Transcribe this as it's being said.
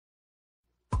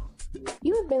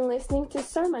You have been listening to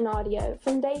sermon audio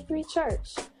from Day 3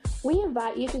 Church. We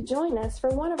invite you to join us for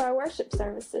one of our worship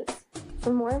services.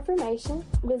 For more information,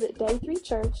 visit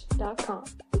day3church.com.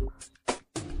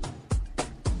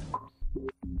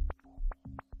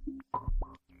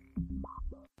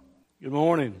 Good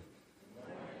morning.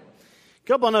 A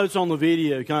couple of notes on the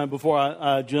video kind of before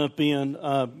I jump in.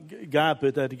 Guy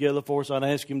put that together for us. I'd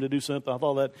ask him to do something. I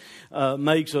thought that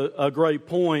makes a great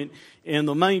point. And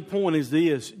the main point is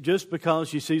this: just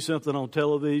because you see something on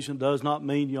television does not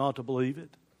mean you ought to believe it.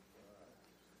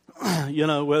 You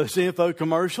know, whether it's info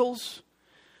commercials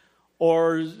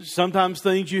or sometimes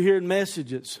things you hear in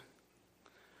messages.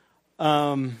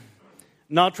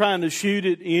 Not trying to shoot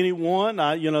at anyone.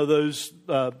 Those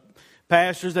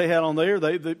pastors they had on there,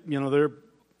 they're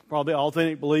probably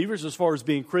authentic believers as far as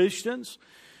being Christians.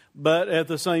 But at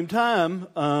the same time,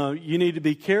 you need to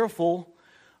be careful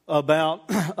about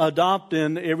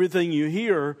adopting everything you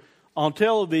hear on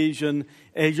television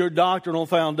as your doctrinal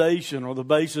foundation or the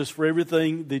basis for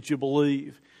everything that you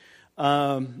believe.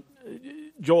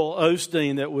 Joel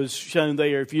Osteen that was shown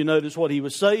there, if you notice what he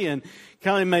was saying,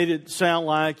 kind of made it sound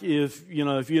like if you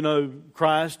know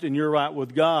Christ and you're right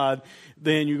with God,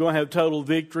 then you're going to have total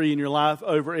victory in your life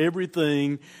over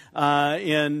everything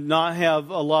and not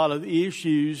have a lot of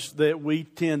issues that we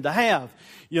tend to have,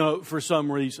 for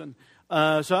some reason.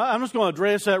 So I'm just going to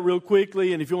address that real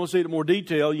quickly, and if you want to see it in more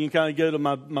detail, you can kind of go to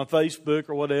my Facebook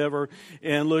or whatever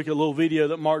and look at a little video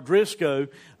that Mark Driscoll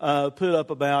put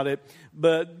up about it.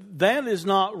 But that is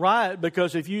not right,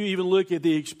 because if you even look at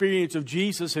the experience of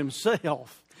Jesus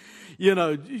himself,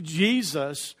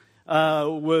 Jesus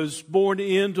was born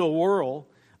into a world,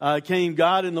 came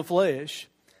God in the flesh,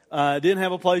 didn't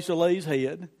have a place to lay his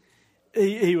head.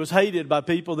 He was hated by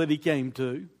people that he came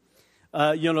to.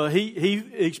 He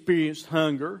experienced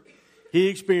hunger. He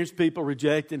experienced people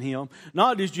rejecting him.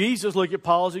 Not just Jesus. Look at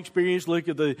Paul's experience. Look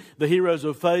at the heroes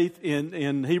of faith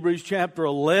in Hebrews chapter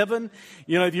 11.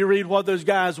 If you read what those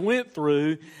guys went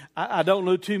through, I don't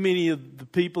know too many of the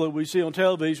people that we see on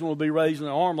television will be raising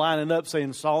their arm, lining up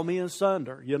saying, saw me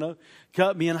asunder,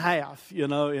 cut me in half,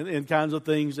 and kinds of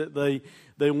things that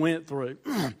they went through.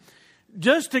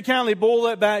 Just to kind of boil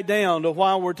that back down to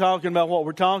why we're talking about what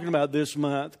we're talking about this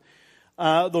month.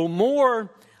 The more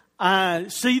I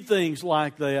see things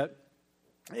like that,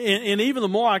 and even the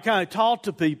more I kind of talk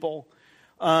to people,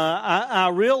 I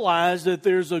realize that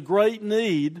there's a great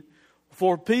need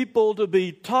for people to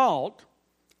be taught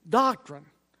doctrine,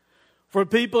 for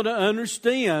people to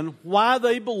understand why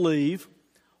they believe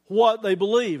what they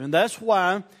believe. And that's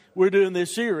why we're doing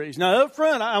this series. Now, up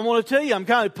front, I want to tell you, I'm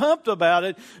kind of pumped about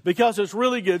it because it's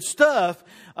really good stuff.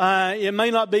 It may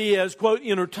not be as, quote,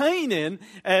 entertaining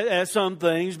as some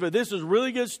things, but this is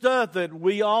really good stuff that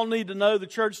we all need to know, the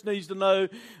church needs to know,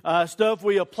 stuff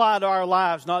we apply to our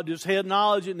lives, not just head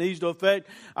knowledge. It needs to affect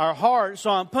our heart. So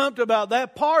I'm pumped about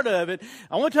that part of it.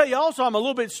 I want to tell you also, I'm a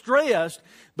little bit stressed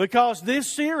because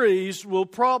this series will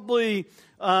probably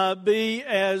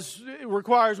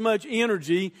requires much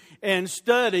energy and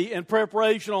study and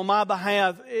preparation on my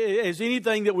behalf as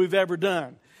anything that we've ever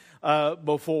done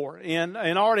before. And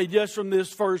already just from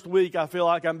this first week, I feel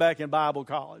like I'm back in Bible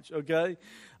college, okay,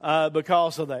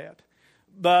 because of that.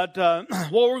 But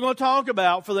what we're going to talk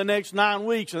about for the next 9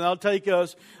 weeks, and that'll take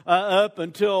us up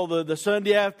until the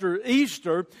Sunday after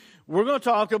Easter, we're going to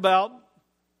talk about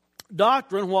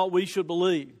doctrine, what we should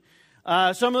believe.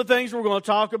 Some of the things we're going to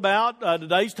talk about,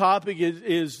 today's topic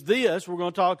is this. We're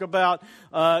going to talk about,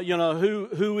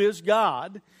 who is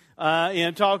God,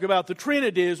 and talk about the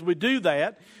Trinity as we do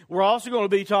that. We're also going to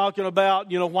be talking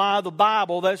about, why the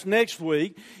Bible, that's next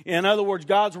week. In other words,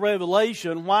 God's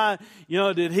revelation, why,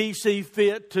 did He see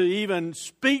fit to even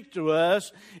speak to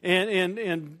us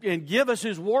and give us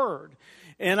His Word.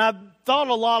 And I've thought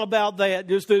a lot about that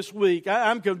just this week.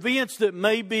 I'm convinced that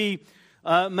maybe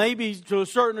to a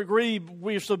certain degree,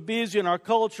 we're so busy in our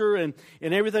culture and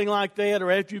everything like that,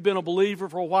 or after you've been a believer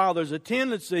for a while, there's a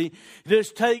tendency to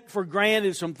just take for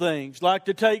granted some things, like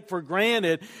to take for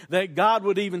granted that God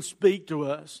would even speak to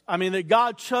us. I mean, that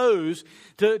God chose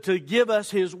to give us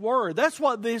His Word. That's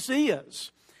what this is.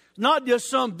 Not just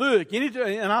some book.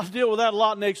 And I'll deal with that a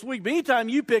lot next week. But anytime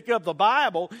you pick up the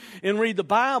Bible and read the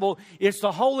Bible, it's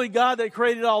the holy God that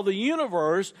created all the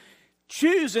universe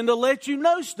choosing to let you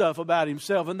know stuff about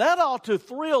Himself. And that ought to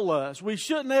thrill us. We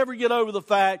shouldn't ever get over the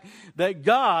fact that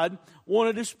God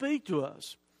wanted to speak to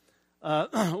us. We're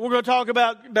going to talk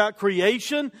about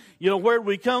creation, where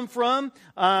we come from.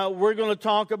 We're going to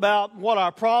talk about what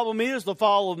our problem is, the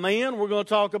fall of man. We're going to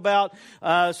talk about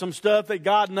some stuff that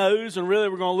God knows, and really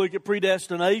we're going to look at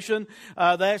predestination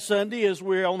that Sunday as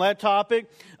we're on that topic.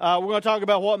 We're going to talk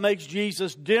about what makes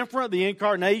Jesus different, the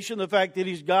incarnation, the fact that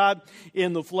He's God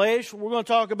in the flesh. We're going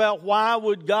to talk about why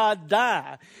would God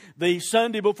die the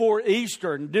Sunday before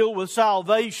Easter and deal with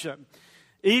salvation.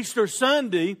 Easter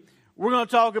Sunday, we're going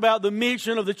to talk about the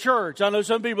mission of the church. I know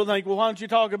some people think, well, why don't you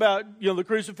talk about the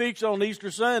crucifixion on Easter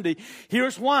Sunday?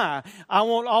 Here's why. I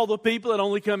want all the people that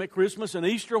only come at Christmas and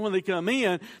Easter when they come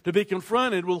in to be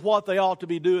confronted with what they ought to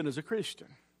be doing as a Christian.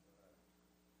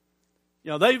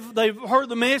 They've heard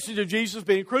the message of Jesus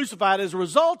being crucified. As a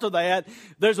result of that,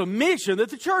 there's a mission that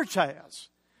the church has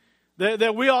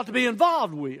that we ought to be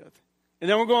involved with. And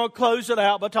then we're going to close it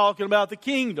out by talking about the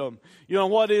kingdom.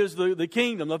 What is the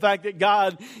kingdom? The fact that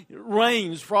God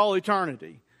reigns for all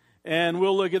eternity. And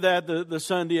we'll look at that the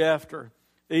Sunday after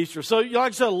Easter. So, like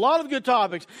I said, a lot of good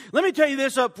topics. Let me tell you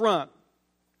this up front.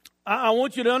 I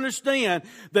want you to understand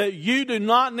that you do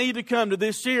not need to come to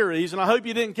this series, and I hope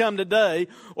you didn't come today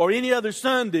or any other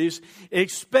Sundays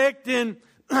expecting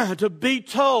to be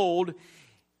told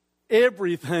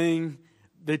everything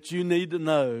that you need to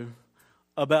know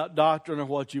about doctrine or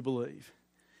what you believe.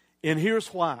 And here's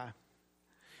why.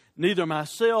 Neither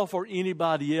myself or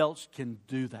anybody else can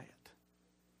do that.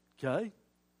 Okay?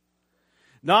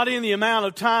 Not in the amount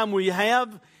of time we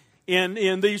have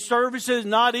in these services,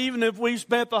 not even if we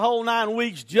spent the whole 9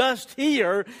 weeks just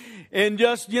here and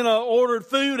just, ordered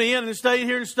food in and stayed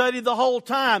here and studied the whole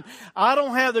time. I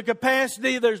don't have the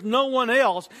capacity. There's no one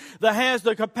else that has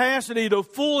the capacity to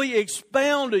fully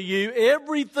expound to you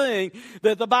everything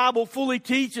that the Bible fully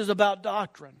teaches about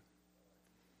doctrine.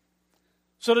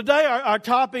 So today our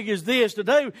topic is this.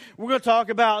 Today we're going to talk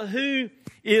about who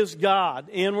is God.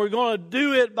 And we're going to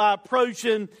do it by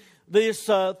approaching this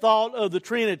thought of the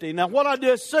Trinity. Now, what I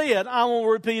just said, I won't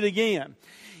repeat again.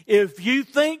 If you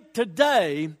think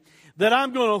today that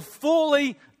I'm going to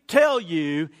fully tell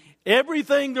you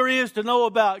everything there is to know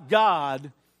about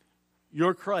God,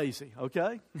 you're crazy,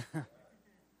 okay?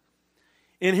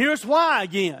 And here's why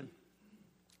again.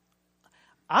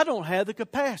 I don't have the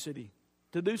capacity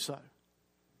to do so.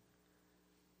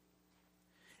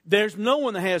 There's no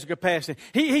one that has a capacity.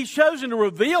 He's chosen to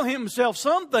reveal Himself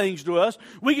some things to us.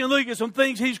 We can look at some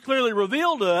things He's clearly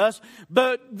revealed to us,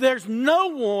 but there's no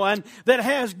one that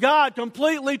has God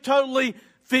completely, totally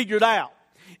figured out.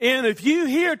 And if you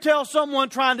hear someone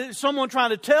trying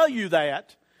to tell you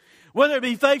that, whether it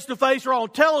be face to face or on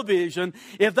television,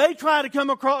 if they try to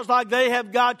come across like they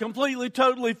have God completely,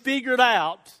 totally figured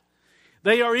out,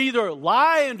 they are either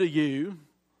lying to you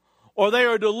or they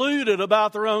are deluded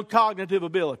about their own cognitive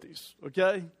abilities,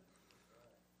 okay?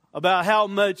 About how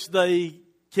much they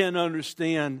can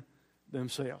understand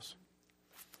themselves.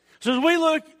 So as we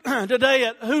look today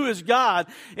at who is God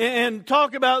and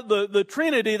talk about the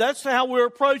Trinity, that's how we're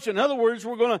approaching. In other words,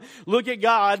 we're going to look at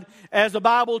God as the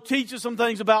Bible teaches some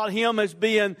things about Him as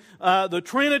being the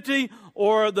Trinity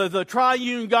or the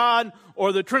triune God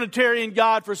or the Trinitarian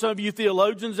God for some of you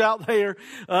theologians out there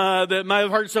that may have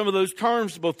heard some of those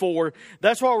terms before.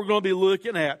 That's what we're going to be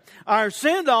looking at. Our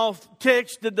send-off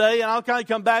text today, and I'll kind of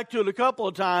come back to it a couple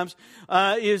of times,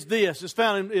 is this. It's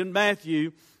found in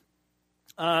Matthew.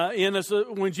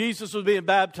 When Jesus was being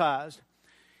baptized.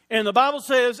 And the Bible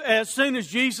says as soon as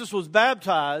Jesus was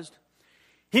baptized,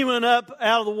 He went up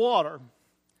out of the water.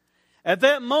 At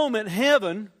that moment,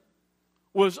 heaven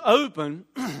was open,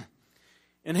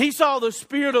 and He saw the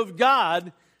Spirit of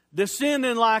God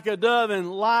descending like a dove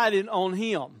and lighting on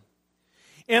Him.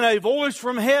 And a voice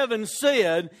from heaven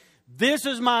said, "This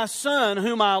is my Son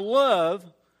whom I love,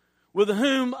 with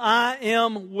whom I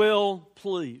am well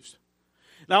pleased."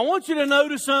 Now, I want you to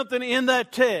notice something in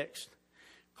that text.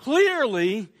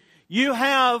 Clearly, you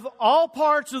have all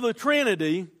parts of the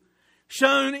Trinity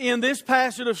shown in this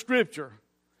passage of Scripture.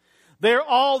 They're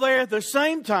all there at the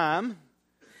same time.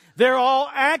 They're all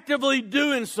actively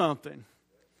doing something.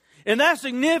 And that's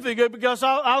significant because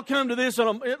I'll come to this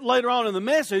later on in the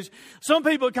message. Some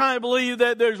people kind of believe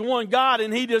that there's one God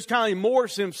and He just kind of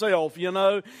morphs Himself,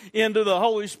 into the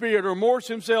Holy Spirit or morphs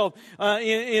Himself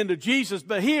into Jesus.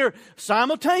 But here,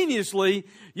 simultaneously,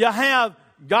 you have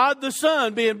God the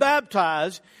Son being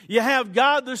baptized, you have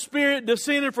God the Spirit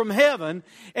descending from heaven,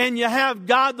 and you have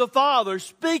God the Father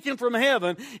speaking from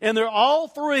heaven, and they're all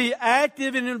three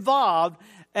active and involved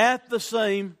at the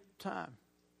same time.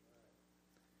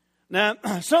 Now,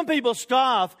 some people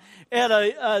scoff at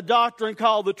a doctrine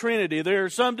called the Trinity. There are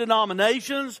some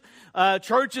denominations,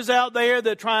 churches out there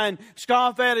that try and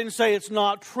scoff at it and say it's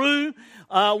not true.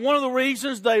 One of the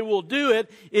reasons they will do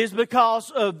it is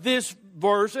because of this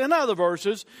verse and other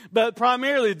verses, but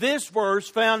primarily this verse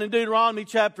found in Deuteronomy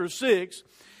chapter 6.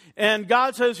 And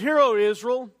God says, "Hear, O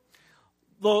Israel,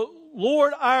 the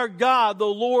Lord our God, the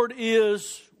Lord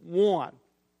is one."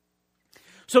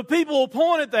 So people will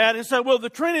point at that and say, well, the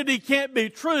Trinity can't be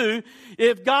true.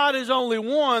 If God is only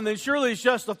one, then surely it's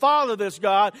just the Father that's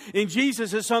God, and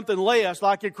Jesus is something less,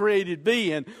 like a created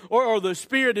being, or the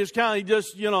Spirit is kind of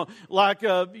just, like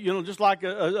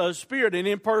a spirit, an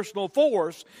impersonal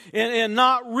force, and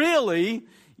not really,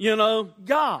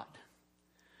 God.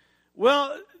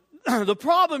 Well, the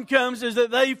problem comes is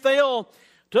that they fail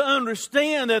to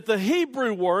understand that the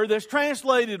Hebrew word that's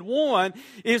translated one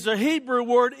is a Hebrew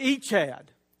word ichad.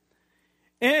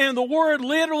 And the word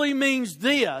literally means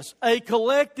this, a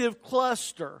collective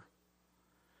cluster.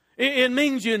 It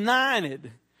means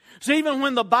united. So even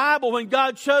when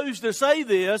God chose to say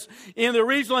this in the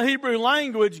original Hebrew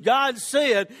language, God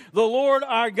said, "The Lord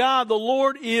our God, the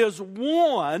Lord is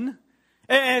one."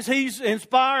 As He's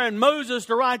inspiring Moses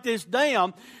to write this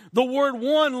down, the word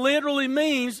one literally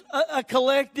means a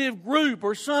collective group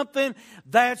or something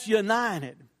that's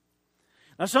united.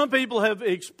 Now, some people have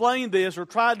explained this or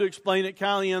tried to explain it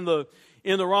kind of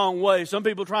in the wrong way. Some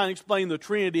people try and explain the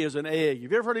Trinity as an egg.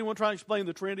 Have you ever heard anyone try and explain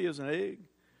the Trinity as an egg?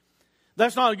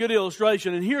 That's not a good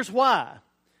illustration, and here's why.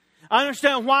 I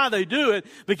understand why they do it,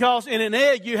 because in an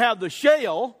egg you have the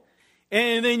shell,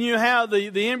 and then you have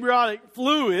the embryonic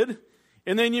fluid,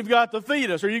 and then you've got the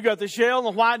fetus, or you've got the shell and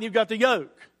the white, and you've got the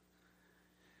yolk.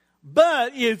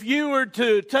 But if you were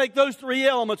to take those three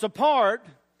elements apart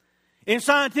and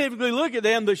scientifically look at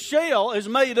them, the shell is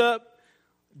made up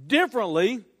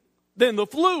differently than the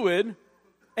fluid,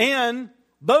 and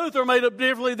both are made up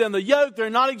differently than the yolk. They're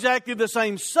not exactly the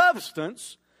same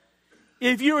substance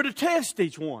if you were to test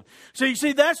each one. So you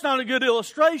see, that's not a good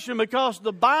illustration, because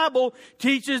the Bible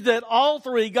teaches that all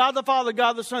three, God the Father,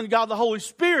 God the Son, God the Holy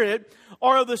Spirit,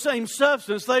 are of the same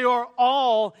substance. They are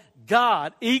all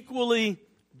God, equally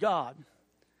God.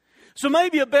 So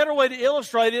maybe a better way to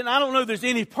illustrate it, and I don't know if there's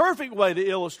any perfect way to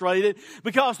illustrate it,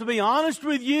 because to be honest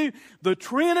with you, the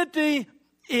Trinity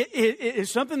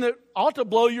is something that ought to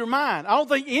blow your mind. I don't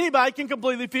think anybody can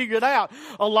completely figure it out.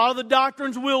 A lot of the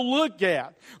doctrines we'll look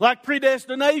at, like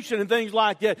predestination and things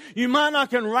like that, you might not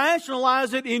can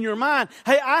rationalize it in your mind.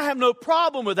 Hey, I have no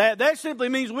problem with that. That simply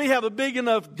means we have a big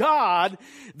enough God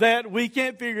that we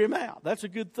can't figure Him out. That's a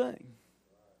good thing,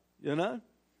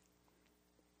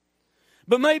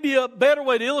 But maybe a better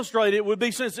way to illustrate it would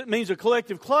be, since it means a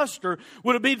collective cluster,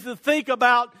 would it be to think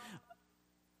about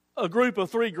a group of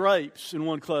 3 grapes in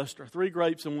one cluster. 3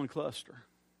 grapes in one cluster.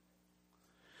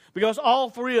 Because all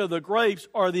 3 of the grapes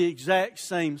are the exact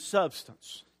same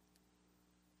substance.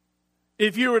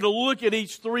 If you were to look at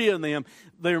each 3 of them,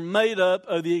 they're made up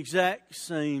of the exact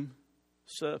same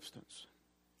substance.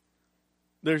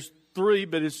 There's 3,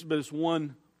 but it's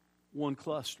one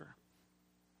cluster.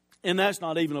 And that's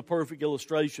not even a perfect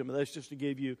illustration, but that's just to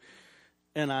give you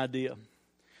an idea.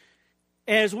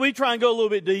 As we try and go a little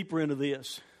bit deeper into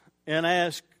this and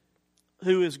ask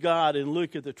who is God and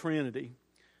look at the Trinity,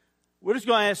 we're just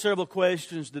going to ask several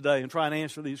questions today and try and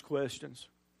answer these questions.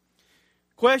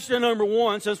 Question number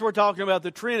 1, since we're talking about the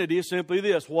Trinity, is simply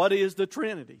this: what is the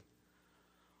Trinity?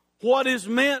 What is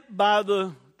meant by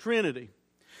the Trinity?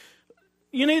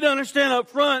 You need to understand up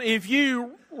front, if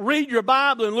you read your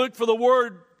Bible and look for the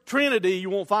word Trinity, you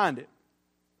won't find it.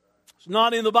 It's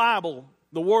not in the Bible.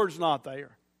 The word's not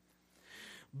there.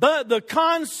 But the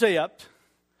concept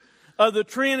of the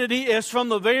Trinity is from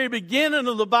the very beginning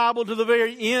of the Bible to the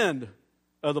very end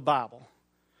of the Bible.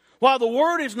 While the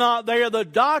word is not there, the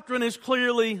doctrine is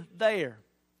clearly there.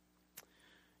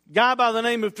 A guy by the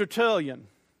name of Tertullian,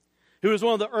 who was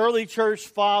one of the early church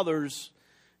fathers,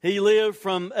 he lived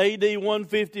from AD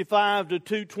 155 to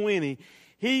 220.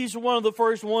 He's one of the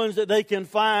first ones that they can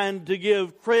find to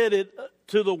give credit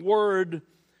to the word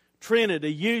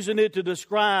Trinity, using it to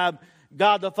describe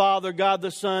God the Father, God the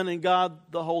Son, and God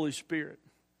the Holy Spirit.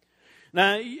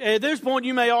 Now, at this point,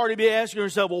 you may already be asking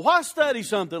yourself, well, why study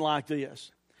something like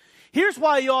this? Here's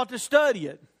why you ought to study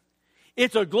it.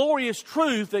 It's a glorious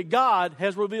truth that God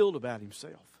has revealed about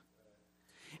Himself.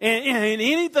 And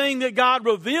anything that God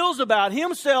reveals about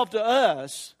Himself to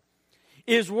us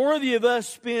is worthy of us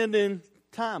spending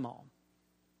time on.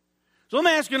 So let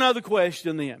me ask you another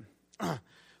question then.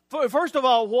 First of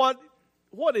all,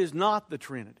 what is not the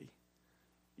Trinity?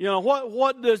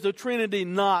 What does the Trinity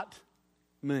not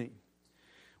mean?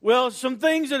 Well, some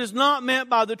things that is not meant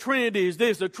by the Trinity is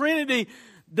this. The Trinity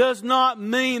does not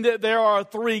mean that there are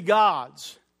three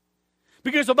gods.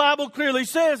 Because the Bible clearly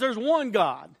says there's one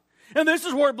God. And this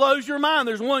is where it blows your mind.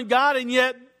 There's one God and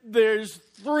yet there's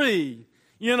three.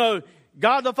 You know,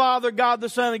 God the Father, God the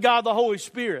Son, and God the Holy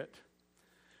Spirit.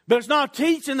 But it's not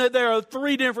teaching that there are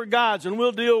three different gods. And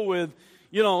we'll deal with,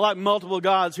 like multiple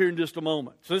gods here in just a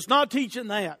moment. So it's not teaching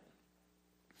that.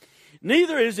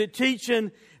 Neither is it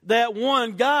teaching that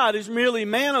one God is merely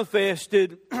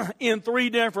manifested in three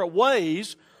different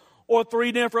ways or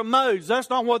three different modes. That's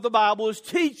not what the Bible is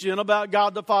teaching about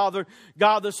God the Father,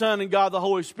 God the Son, and God the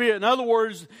Holy Spirit. In other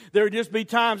words, there would just be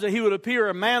times that He would appear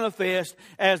and manifest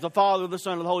as the Father, the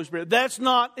Son, and the Holy Spirit. That's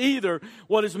not either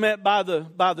what is meant by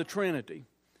the Trinity.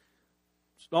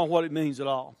 It's not what it means at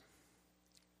all.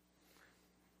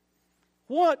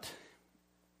 What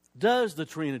does the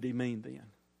Trinity mean then?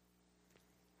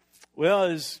 Well,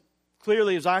 as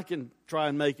clearly as I can try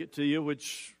and make it to you,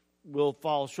 which will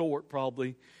fall short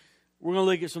probably, we're going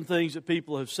to look at some things that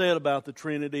people have said about the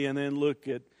Trinity and then look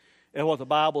at what the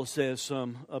Bible says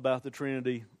some about the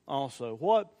Trinity also.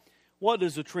 What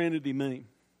does the Trinity mean?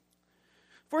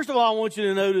 First of all, I want you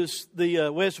to notice the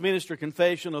Westminster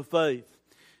Confession of Faith.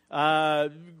 A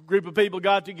group of people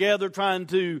got together trying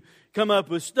to come up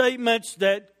with statements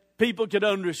that people could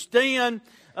understand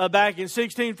back in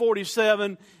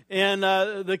 1647. And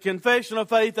the Confession of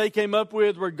Faith they came up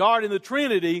with regarding the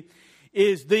Trinity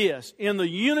is this. In the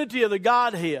unity of the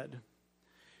Godhead,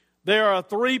 there are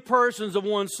three persons of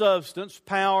one substance,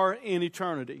 power, and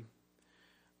eternity.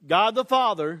 God the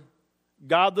Father,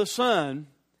 God the Son,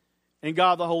 and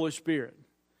God the Holy Spirit.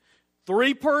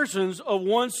 Three persons of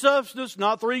one substance,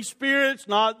 not three spirits,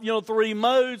 not three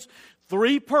modes.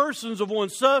 Three persons of one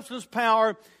substance,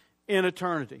 power, and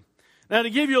eternity. Now, to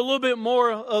give you a little bit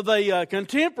more of a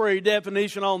contemporary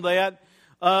definition on that,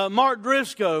 Mark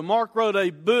wrote a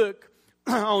book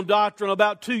on Doctrine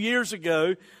about 2 years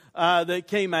ago that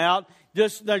came out.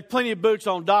 There's plenty of books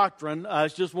on Doctrine.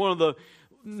 It's just one of the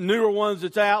newer ones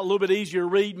that's out, a little bit easier to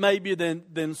read maybe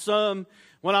than some.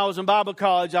 When I was in Bible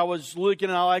college, I was looking,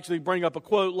 and I'll actually bring up a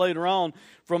quote later on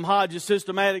from Hodge's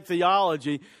Systematic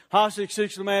Theology. Hodge's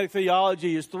Systematic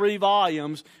Theology is 3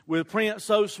 volumes with print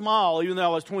so small, even though I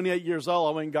was 28 years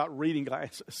old, I went and got reading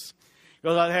glasses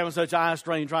because I was having such eye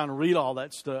strain trying to read all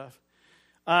that stuff.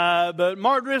 But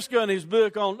Mark Driscoll in his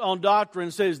book on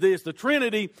Doctrine says this: the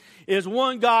Trinity is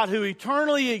one God who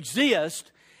eternally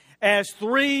exists as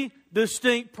three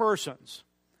distinct persons.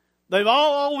 They've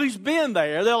all always been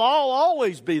there. They'll all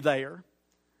always be there.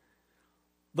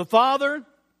 The Father,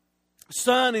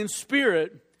 Son, and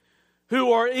Spirit,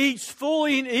 who are each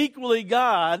fully and equally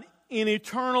God in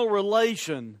eternal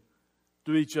relation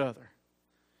to each other.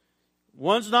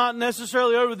 One's not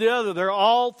necessarily over the other. They're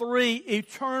all three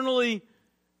eternally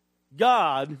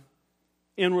God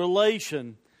in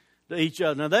relation to each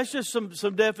other. Now, that's just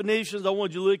some definitions I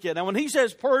want you to look at. Now, when he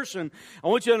says person, I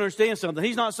want you to understand something.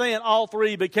 He's not saying all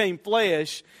three became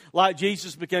flesh like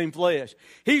Jesus became flesh.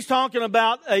 He's talking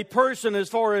about a person as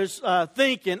far as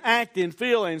thinking, acting,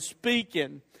 feeling,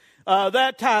 speaking,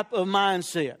 that type of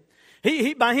mindset.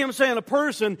 He by him saying a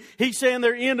person, he's saying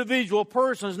they're individual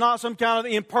persons, not some kind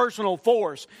of impersonal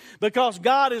force. Because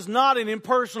God is not an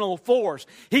impersonal force.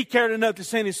 He cared enough to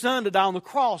send His Son to die on the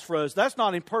cross for us. That's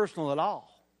not impersonal at all.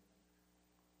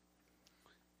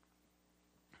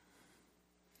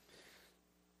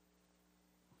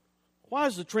 Why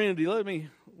is the Trinity?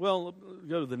 Go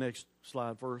to the next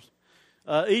slide first.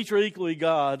 Each are equally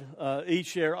God. Each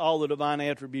share all the divine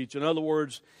attributes. In other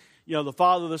words, the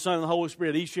Father, the Son, and the Holy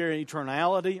Spirit each share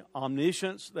eternality,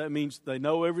 omniscience. That means they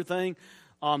know everything.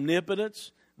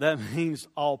 Omnipotence. That means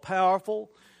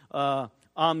all-powerful.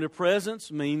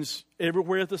 Omnipresence means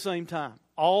everywhere at the same time.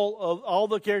 All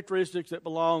the characteristics that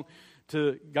belong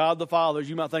to God the Father, as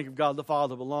you might think of God the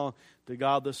Father, belong to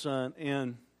God the Son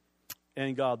and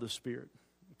God the Spirit.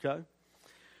 Okay?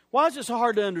 Why is it so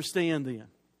hard to understand then?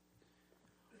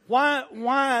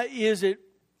 Why is it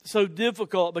so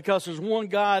difficult? Because there's one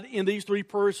God in these three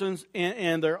persons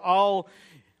and they're all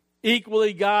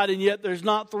equally God, and yet there's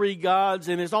not three gods,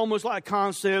 and it's almost like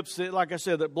concepts that, like I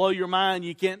said, that blow your mind.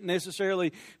 You can't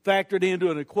necessarily factor it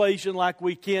into an equation like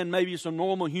we can maybe some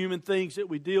normal human things that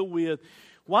we deal with.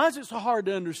 Why is it so hard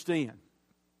to understand?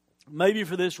 Maybe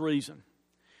for this reason.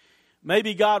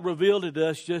 Maybe God revealed it to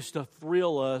us just to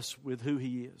thrill us with who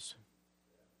He is.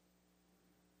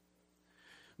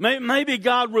 Maybe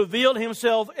God revealed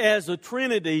Himself as a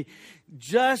Trinity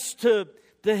just to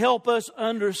help us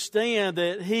understand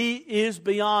that He is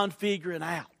beyond figuring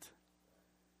out.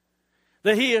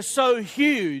 That He is so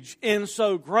huge and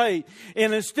so great.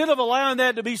 And instead of allowing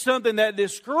that to be something that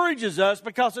discourages us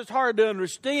because it's hard to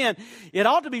understand, it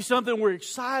ought to be something we're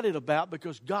excited about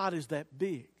because God is that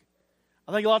big.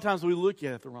 I think a lot of times we look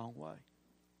at it the wrong way.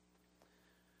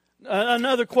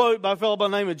 Another quote by a fellow by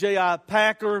the name of J.I.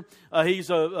 Packer.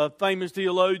 He's a famous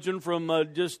theologian from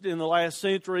just in the last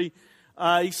century.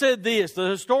 He said this, the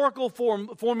historical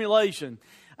formulation.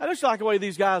 I just like the way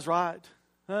these guys write.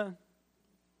 Huh?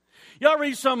 Y'all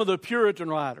read some of the Puritan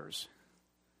writers.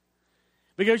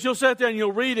 Because you'll sit there and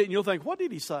you'll read it and you'll think, what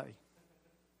did he say?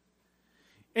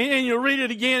 And you'll read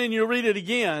it again and you'll read it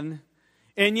again.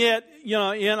 And yet,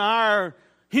 in our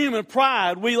human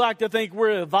pride, we like to think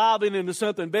we're evolving into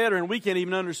something better, and we can't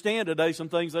even understand today some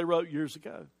things they wrote years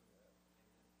ago.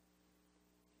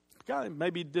 God,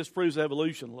 maybe disproves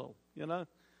evolution a little,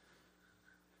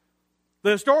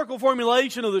 The historical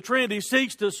formulation of the Trinity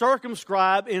seeks to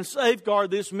circumscribe and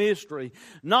safeguard this mystery,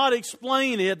 not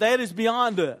explain it. That is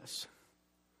beyond us.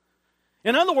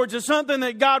 In other words, it's something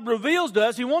that God reveals to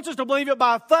us. He wants us to believe it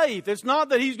by faith. It's not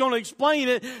that He's going to explain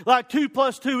it like 2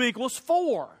 + 2 =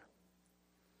 4.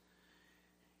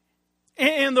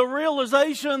 And the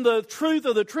realization, the truth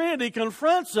of the Trinity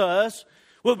confronts us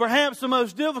with perhaps the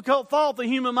most difficult thought the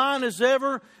human mind has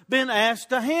ever been asked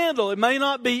to handle. It may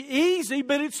not be easy,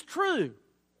 but it's true.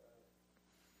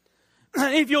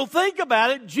 If you'll think about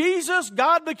it, Jesus,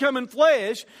 God becoming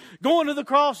flesh, going to the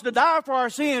cross to die for our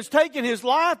sins, taking His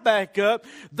life back up,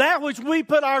 that which we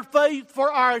put our faith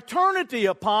for our eternity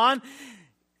upon,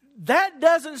 that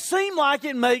doesn't seem like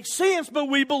it makes sense, but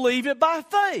we believe it by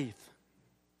faith.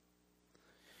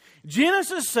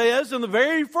 Genesis says in the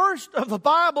very first of the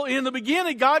Bible, in the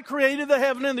beginning, God created the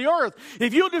heaven and the earth.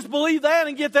 If you'll just believe that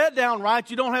and get that down right,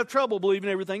 you don't have trouble believing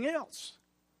everything else.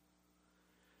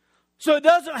 So it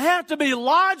doesn't have to be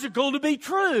logical to be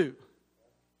true.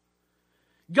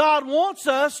 God wants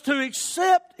us to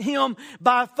accept Him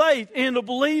by faith and to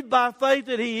believe by faith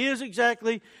that He is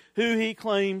exactly who He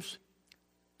claims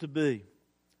to be.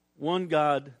 One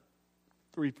God,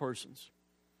 3 persons.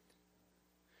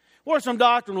 What are some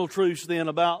doctrinal truths then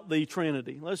about the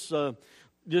Trinity? Let's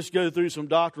just go through some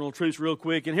doctrinal truths real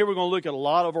quick. And here we're going to look at a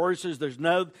lot of verses.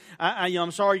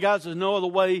 I'm sorry guys, there's no other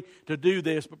way to do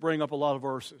this but bring up a lot of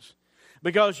verses.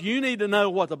 Because you need to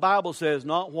know what the Bible says,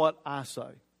 not what I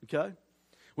say. Okay?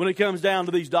 When it comes down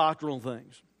to these doctrinal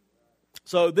things.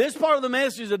 So this part of the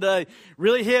message today,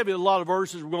 really heavy, a lot of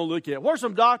verses we're going to look at. What are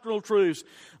some doctrinal truths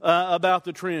about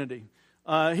the Trinity?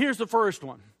 Here's the first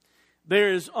one.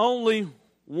 There is only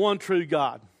one true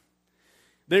God.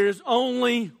 There is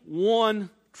only one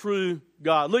true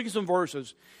God. Look at some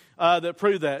verses that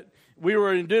prove that. We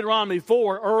were in Deuteronomy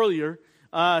 4 earlier.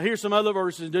 Here's some other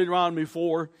verses in Deuteronomy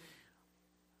 4.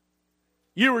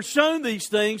 You were shown these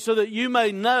things so that you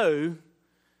may know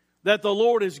that the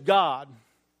Lord is God.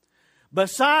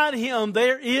 Beside Him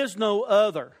there is no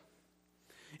other.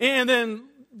 And then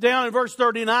down in verse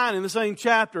 39 in the same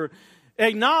chapter,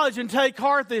 acknowledge and take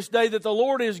heart this day that the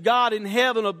Lord is God in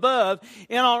heaven above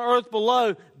and on earth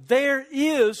below. There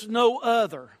is no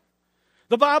other.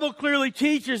 The Bible clearly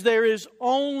teaches there is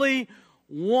only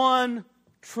one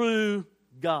true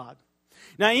God.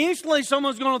 Now instantly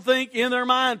someone's going to think in their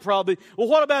mind probably, well,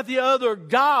 what about the other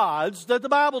gods that the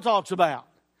Bible talks about?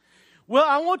 Well,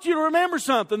 I want you to remember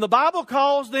something. The Bible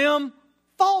calls them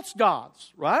false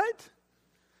gods, right?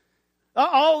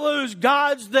 All those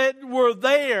gods that were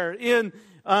there in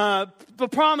the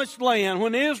promised land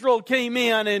when Israel came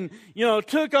in and,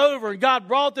 took over and God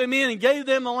brought them in and gave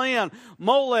them the land.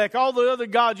 Molech, all the other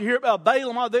gods you hear about,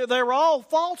 Balaam, they were all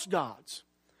false gods.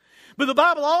 But the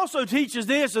Bible also teaches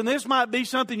this, and this might be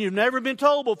something you've never been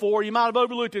told before, you might have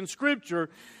overlooked in Scripture.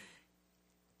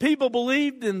 People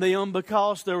believed in them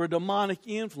because there were demonic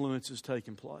influences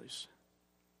taking place.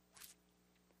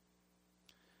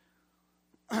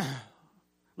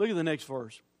 Look at the next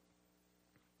verse.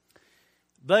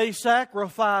 They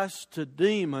sacrificed to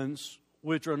demons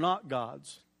which are not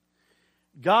gods.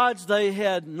 Gods they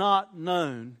had not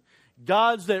known.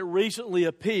 Gods that recently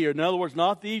appeared. In other words,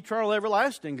 not the eternal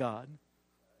everlasting God.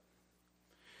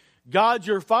 Gods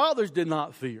your fathers did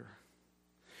not fear.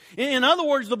 In other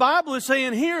words, the Bible is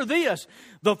saying here this.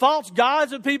 The false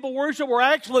gods that people worship were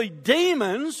actually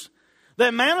demons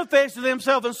that manifested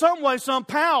themselves in some way, some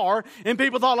power, and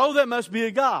people thought, oh, that must be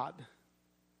a God.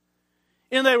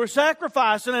 And they were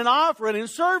sacrificing and offering and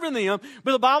serving them.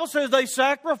 But the Bible says they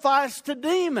sacrificed to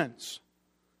demons.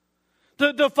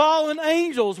 To fallen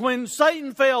angels when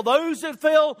Satan fell. Those that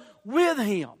fell with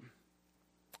him.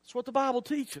 That's what the Bible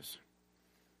teaches.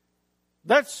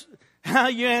 That's how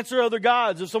you answer other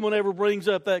gods if someone ever brings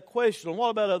up that question. What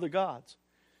about other gods?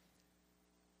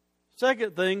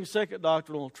 Second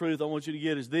doctrinal truth I want you to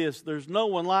get is this. There's no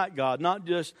one like God. Not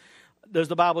just does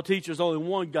the Bible teach there's only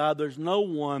one God, there's no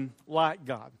one like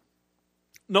God.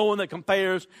 No one that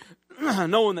compares,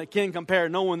 no one that can compare,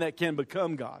 no one that can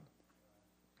become God.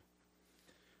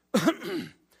 A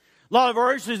lot of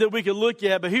verses that we could look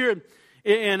at, but here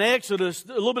in Exodus,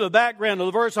 a little bit of background of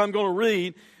the verse I'm going to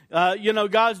read.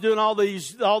 God's doing all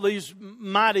these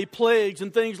mighty plagues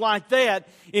and things like that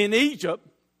in Egypt,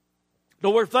 to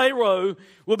where Pharaoh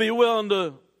will be willing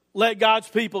to let God's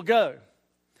people go.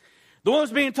 The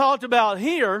ones being talked about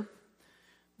here,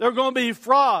 there are going to be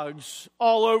frogs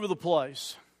all over the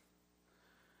place.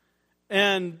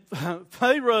 And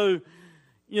Pharaoh,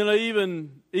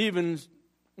 even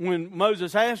when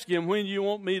Moses asked him, when do you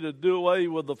want me to do away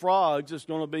with the frogs? It's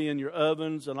going to be in your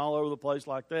ovens and all over the place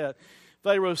like that.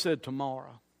 Pharaoh said,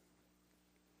 tomorrow.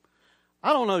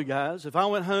 I don't know, guys. If I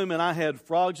went home and I had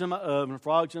frogs in my oven,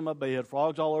 frogs in my bed,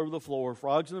 frogs all over the floor,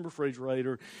 frogs in the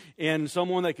refrigerator, and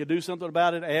someone that could do something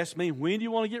about it asked me, when do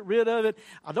you want to get rid of it?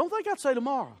 I don't think I'd say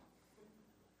tomorrow.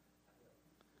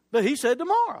 But he said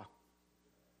tomorrow.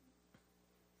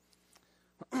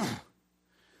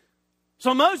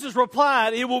 So Moses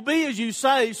replied, it will be as you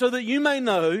say, so that you may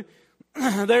know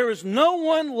there is no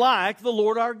one like the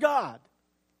Lord our God.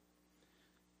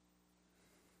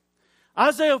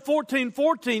 Isaiah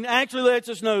 14:14 actually lets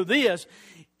us know this.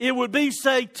 It would be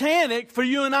satanic for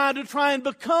you and I to try and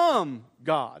become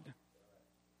God.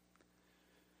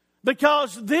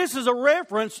 Because this is a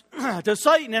reference to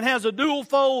Satan. It has a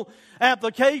dual-fold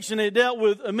application. It dealt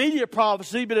with immediate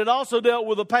prophecy, but it also dealt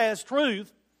with a past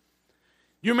truth.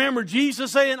 You remember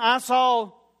Jesus saying, I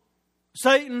saw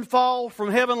Satan fall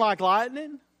from heaven like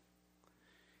lightning?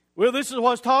 Well, this is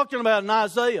what's talking about in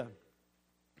Isaiah.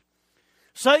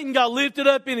 Satan got lifted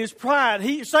up in his pride.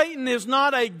 Satan is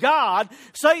not a God.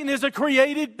 Satan is a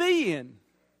created being.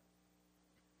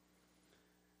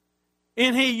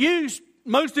 And he used,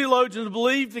 most theologians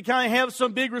believe, to kind of have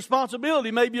some big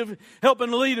responsibility, maybe of helping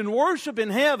to lead in worship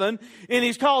in heaven. And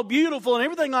he's called beautiful and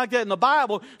everything like that in the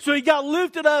Bible. So he got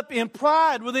lifted up in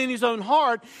pride within his own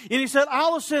heart. And he said, I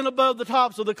will ascend above the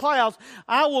tops of the clouds.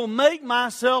 I will make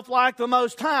myself like the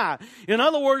Most High. In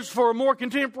other words, for a more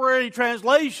contemporary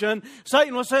translation,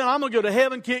 Satan was saying, I'm going to go to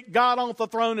heaven, kick God off the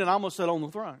throne, and I'm going to sit on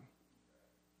the throne.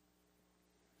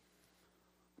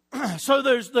 So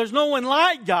there's no one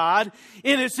like God,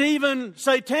 and it's even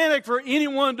satanic for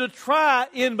anyone to try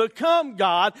and become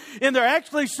God. And there are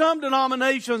actually some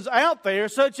denominations out there,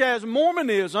 such as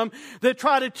Mormonism, that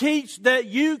try to teach that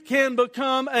you can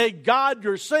become a God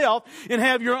yourself and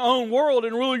have your own world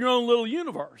and rule your own little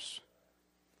universe.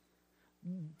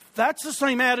 That's the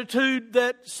same attitude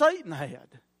that Satan had.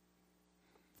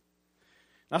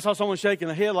 I saw someone shaking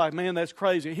their head like, man, that's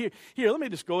crazy. Here, let me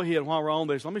just go ahead while we're on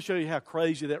this. Let me show you how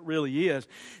crazy that really is.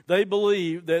 They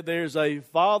believe that there's a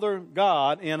Father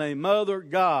God and a Mother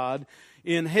God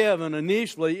in heaven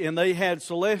initially, and they had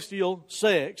celestial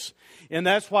sex. And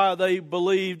that's why they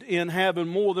believed in having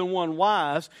more than one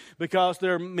wife, because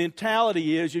their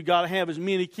mentality is you've got to have as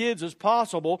many kids as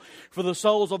possible for the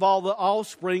souls of all the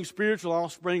offspring, spiritual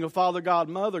offspring of Father God,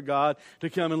 Mother God, to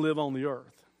come and live on the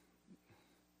earth.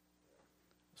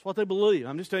 That's what they believe.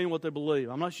 I'm just telling you what they believe.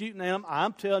 I'm not shooting at them.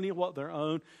 I'm telling you what their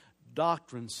own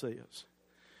doctrine says.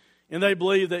 And they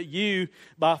believe that you,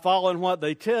 by following what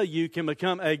they tell you, can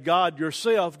become a God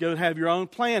yourself, go have your own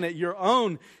planet, your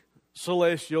own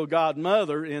celestial God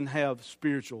mother, and have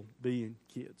spiritual being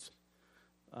kids.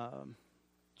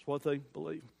 That's what they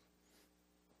believe.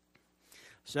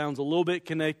 Sounds a little bit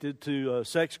connected to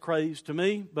sex craze to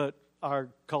me, but our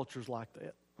culture's like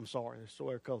that. I'm sorry, that's the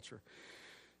way our culture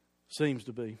seems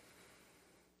to be.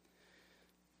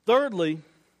 Thirdly,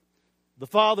 the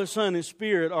Father, Son, and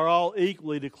Spirit are all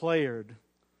equally declared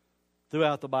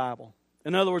throughout the Bible.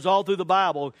 In other words, all through the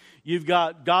Bible, you've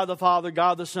got God the Father,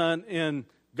 God the Son, and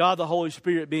God the Holy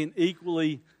Spirit being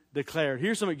equally declared.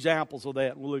 Here's some examples of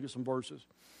that. We'll look at some verses.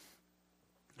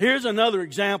 Here's another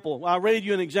example. I read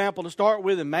you an example to start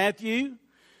with in Matthew,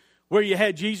 where you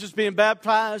had Jesus being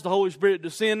baptized, the Holy Spirit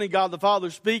descending, God the Father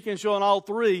speaking, showing all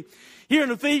three. Here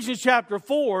in Ephesians chapter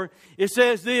 4, it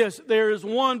says this, there is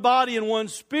one body and one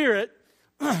Spirit,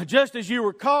 just as you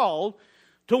were called,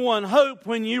 to one hope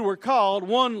when you were called,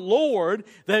 one Lord,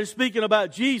 that is speaking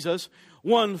about Jesus,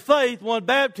 one faith, one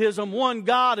baptism, one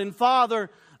God and Father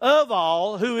of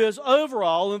all, who is over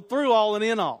all and through all and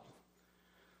in all.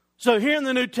 So here in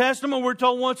the New Testament, we're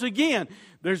told once again,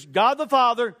 there's God the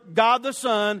Father, God the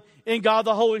Son, and God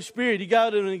the Holy Spirit. You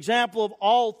got an example of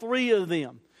all three of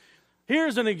them.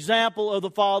 Here's an example of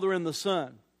the Father and the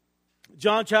Son.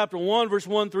 John chapter 1, verse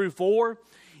 1 through 4.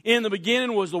 In the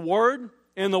beginning was the Word,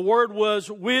 and the Word was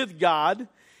with God,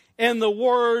 and the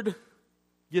Word,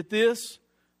 get this,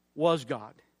 was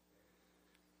God.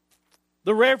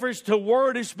 The reference to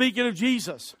Word is speaking of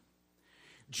Jesus.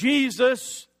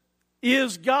 Jesus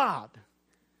is God.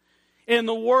 And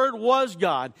the Word was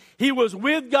God. He was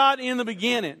with God in the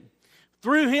beginning.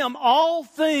 Through Him all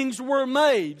things were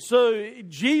made. So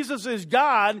Jesus is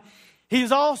God.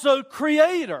 He's also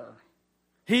Creator.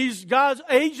 He's God's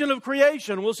agent of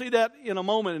creation. We'll see that in a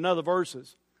moment in other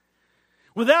verses.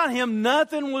 Without Him,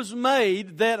 nothing was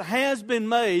made that has been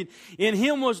made. In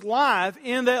Him was life,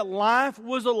 and that life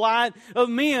was the light of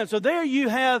men. So there you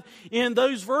have in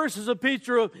those verses a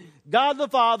picture of God the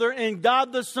Father and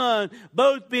God the Son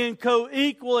both being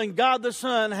co-equal, and God the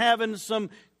Son having some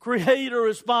creator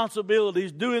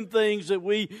responsibilities, doing things that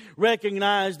we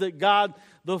recognize that God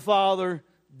the Father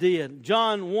did.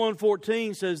 John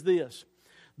 1:14 says this,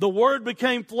 "The Word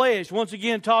became flesh," once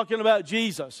again talking about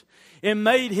Jesus, "and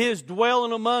made His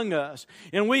dwelling among us.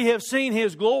 And we have seen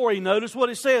His glory." Notice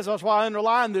what it says. That's why I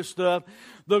underline this stuff.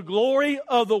 "The glory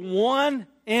of the one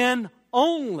and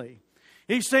only."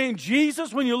 He's saying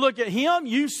Jesus, when you look at Him,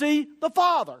 you see the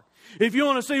Father. If you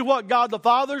want to see what God the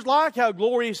Father's like, how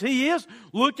glorious He is,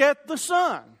 look at the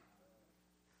Son,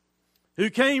 who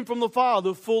came from the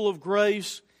Father, full of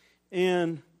grace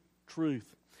and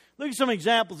truth. Look at some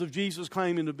examples of Jesus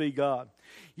claiming to be God.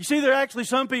 You see, there are actually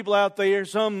some people out there,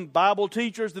 some Bible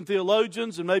teachers and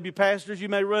theologians and maybe pastors you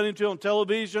may run into on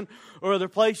television or other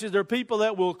places. There are people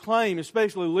that will claim,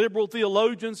 especially liberal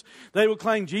theologians, they will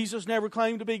claim Jesus never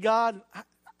claimed to be God.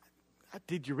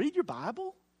 Did you read your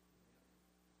Bible?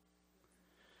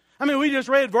 I mean, we just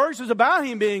read verses about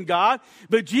Him being God,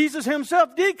 but Jesus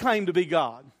Himself did claim to be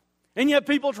God. And yet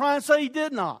people try and say He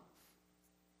did not.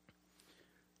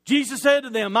 Jesus said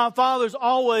to them, "My Father's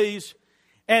always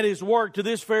at His work to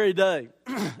this very day,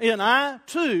 and I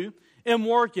too am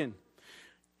working."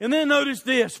 And then notice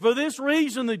this, "For this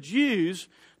reason the Jews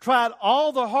tried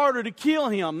all the harder to kill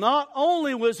Him. Not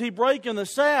only was He breaking the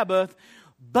Sabbath,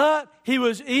 but He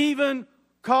was even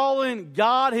calling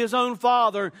God His own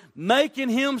Father, making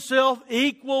Himself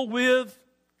equal with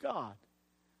God."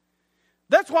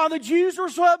 That's why the Jews were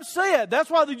so upset.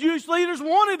 That's why the Jewish leaders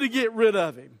wanted to get rid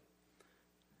of Him.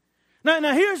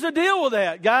 Now here's the deal with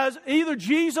that, guys. Either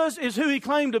Jesus is who He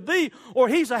claimed to be, or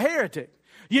He's a heretic.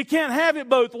 You can't have it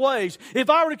both ways. If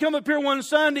I were to come up here one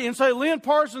Sunday and say Lynn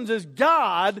Parsons is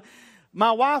God,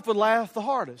 my wife would laugh the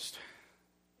hardest,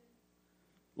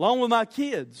 along with my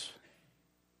kids.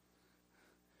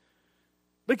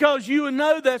 Because you would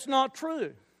know that's not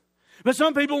true. But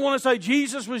some people want to say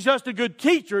Jesus was just a good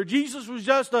teacher. Jesus was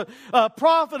just a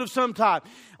prophet of some type.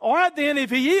 All right, then,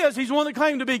 if He is, He's one that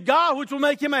claimed to be God, which will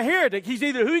make Him a heretic. He's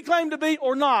either who He claimed to be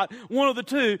or not, one of the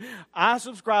two. I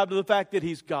subscribe to the fact that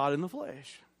He's God in the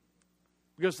flesh,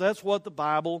 because that's what the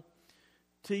Bible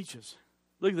teaches.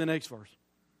 Look at the next verse.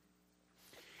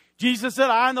 Jesus said,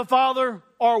 "I and the Father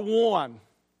are one."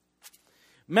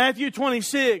 Matthew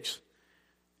 26,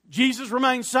 Jesus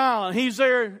remains silent. He's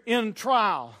there in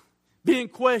trial, being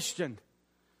questioned.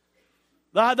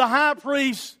 The high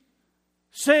priest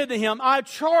said to Him, "I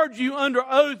charge you under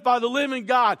oath by the living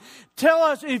God, tell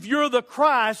us if you're the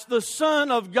Christ, the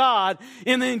Son of God."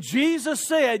 And then Jesus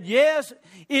said, "Yes,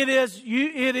 it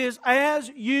is as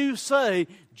you say."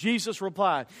 Jesus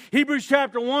replied. Hebrews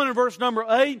chapter 1 and verse number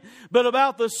 8, "But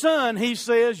about the Son, He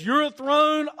says, your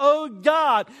throne, O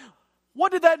God."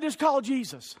 What did that just call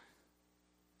Jesus?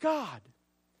 God.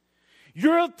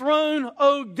 "Your throne,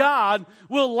 O God,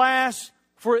 will last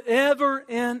forever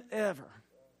and ever."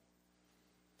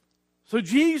 So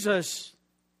Jesus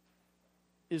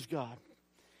is God.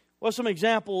 Well, some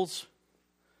examples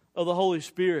of the Holy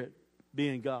Spirit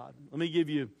being God. Let me give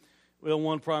you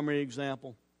one primary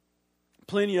example.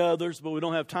 Plenty of others, but we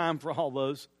don't have time for all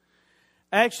those.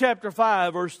 Acts chapter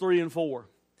 5, verse 3 and 4.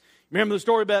 Remember the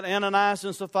story about Ananias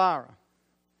and Sapphira?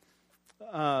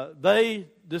 They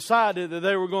decided that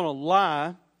they were going to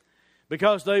lie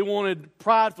because they wanted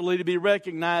pridefully to be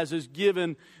recognized as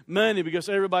giving money, because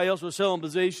everybody else was selling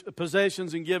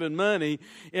possessions and giving money.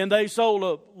 And they sold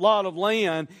a lot of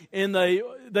land, and they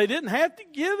didn't have to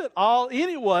give it all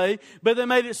anyway, but they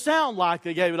made it sound like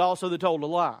they gave it all, so they told a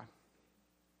lie.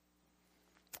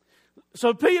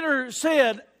 So Peter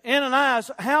said, "Ananias,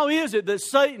 how is it that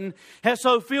Satan has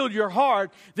so filled your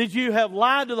heart that you have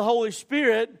lied to the Holy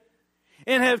Spirit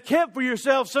and have kept for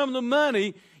yourself some of the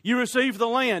money you received for the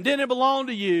land? Didn't it belong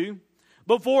to you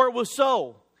before it was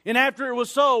sold? And after it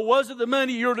was sold, was it the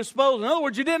money at your disposal?" In other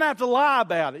words, you didn't have to lie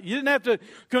about it. You didn't have to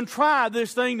contrive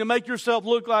this thing to make yourself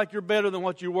look like you're better than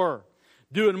what you were,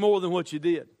 doing more than what you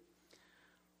did.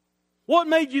 What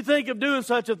made you think of doing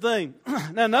such a thing?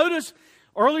 Now notice,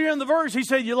 earlier in the verse, he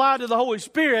said you lied to the Holy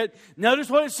Spirit. Notice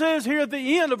what it says here at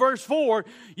the end of verse 4.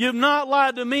 You've not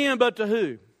lied to men, but to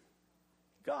who?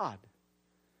 God.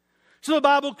 So the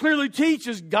Bible clearly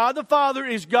teaches God the Father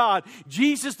is God.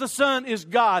 Jesus the Son is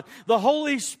God. The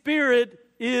Holy Spirit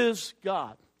is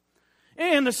God.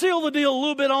 And to seal the deal a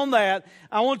little bit on that,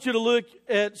 I want you to look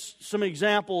at some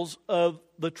examples of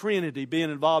the Trinity being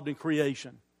involved in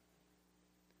creation.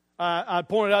 I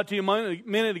pointed out to you a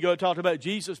minute ago, I talked about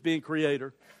Jesus being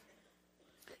creator.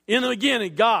 In the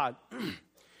beginning, God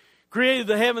created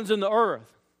the heavens and the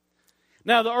earth.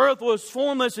 Now the earth was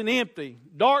formless and empty.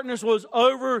 Darkness was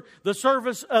over the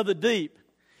surface of the deep.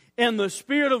 And the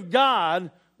Spirit of God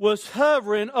was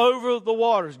hovering over the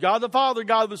waters. God the Father,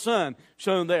 God the Son,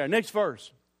 shown there. Next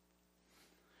verse.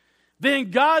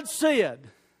 Then God said,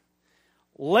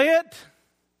 let,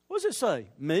 what does it say?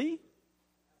 Me?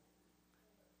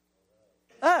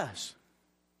 Us.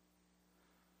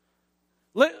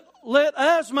 Let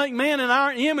us make man in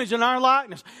our image and our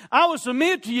likeness. I will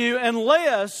submit to you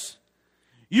unless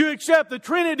you accept the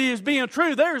Trinity as being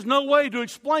true. There is no way to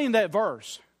explain that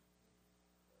verse.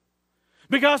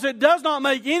 Because it does not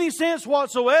make any sense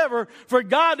whatsoever for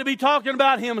God to be talking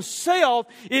about Himself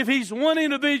if He's one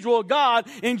individual God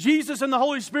and Jesus and the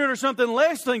Holy Spirit are something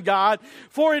less than God,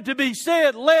 for it to be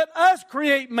said, let us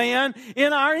create man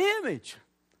in our image.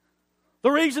 The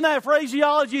reason that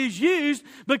phraseology is used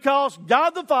because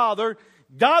God the Father,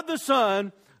 God the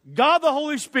Son, God the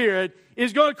Holy Spirit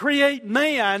is going to create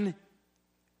man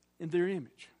in their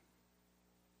image.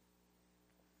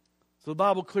 So the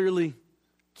Bible clearly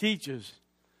teaches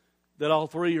that all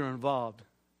three are involved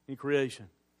in creation.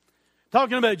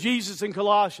 Talking about Jesus in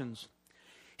Colossians.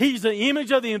 He's the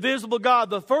image of the invisible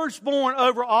God, the firstborn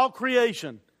over all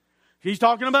creation. He's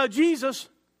talking about Jesus.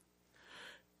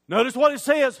 Notice what it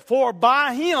says, for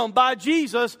by Him, by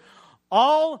Jesus,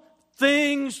 all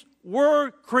things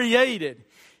were created.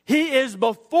 He is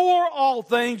before all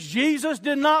things. Jesus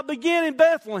did not begin in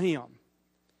Bethlehem.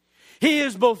 He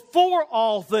is before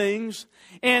all things,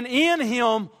 and in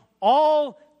Him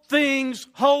all things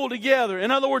hold together. In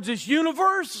other words, this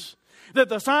universe that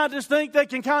the scientists think they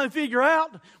can kind of figure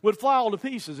out would fly all to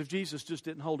pieces if Jesus just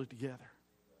didn't hold it together.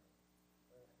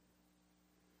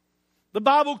 The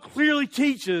Bible clearly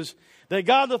teaches that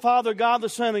God the Father, God the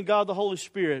Son, and God the Holy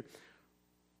Spirit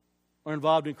are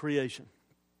involved in creation.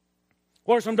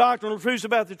 What are some doctrinal truths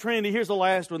about the Trinity? Here's the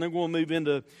last one, then we'll move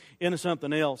into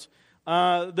something else.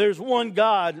 There's one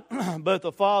God, but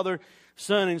the Father,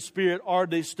 Son, and Spirit are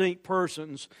distinct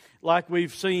persons, like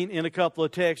we've seen in a couple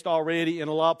of texts already in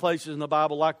a lot of places in the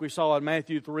Bible, like we saw in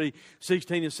Matthew 3,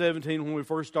 16 and 17 when we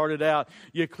first started out.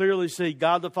 You clearly see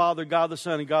God the Father, God the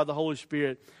Son, and God the Holy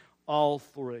Spirit, all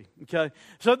three. Okay?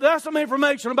 So that's some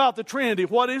information about the Trinity.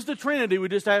 What is the Trinity? We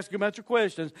just asked you about your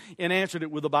questions and answered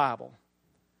it with the Bible.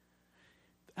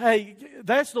 Hey,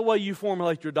 that's the way you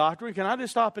formulate your doctrine. Can I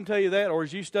just stop and tell you that? Or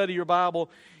as you study your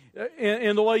Bible,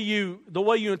 and the way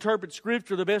you interpret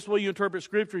Scripture, the best way you interpret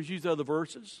Scripture is use other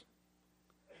verses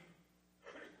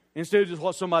instead of just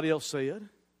what somebody else said.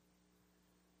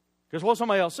 Because what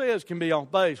somebody else says can be off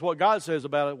base. What God says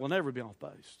about it will never be off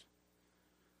base.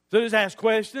 So just ask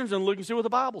questions and look and see what the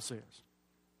Bible says.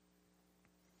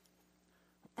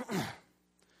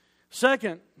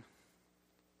 Second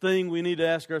thing we need to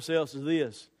ask ourselves is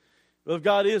this. Well, if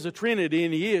God is a Trinity,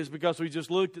 and He is because we just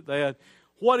looked at that,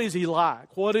 what is He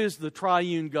like? What is the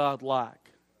triune God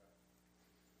like?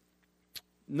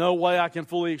 No way I can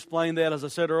fully explain that, as I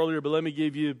said earlier, but let me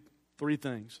give you three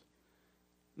things.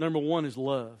 Number one is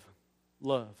love.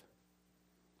 Love.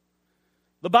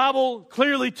 The Bible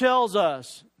clearly tells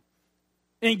us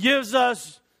and gives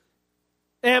us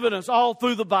evidence all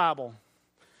through the Bible.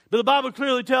 But the Bible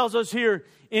clearly tells us here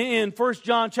in 1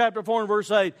 John chapter 4 and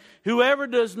verse 8, whoever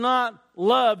does not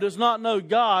love does not know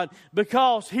God,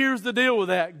 because here's the deal with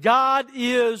that. God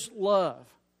is love.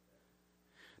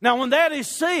 Now when that is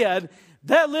said,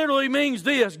 that literally means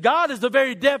this. God is the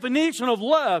very definition of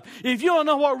love. If you don't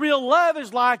know what real love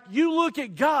is like, you look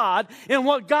at God and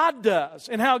what God does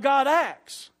and how God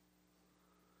acts.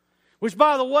 Which,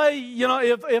 by the way, you know,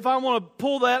 if I want to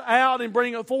pull that out and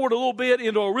bring it forward a little bit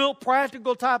into a real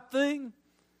practical type thing,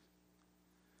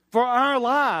 for our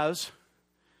lives,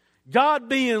 God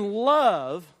being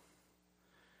love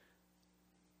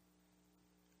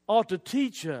ought to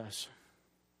teach us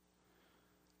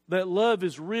that love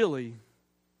is really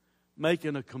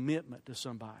making a commitment to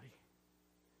somebody.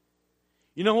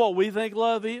 You know what we think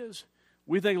love is?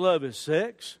 We think love is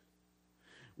sex.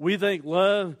 We think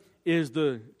love is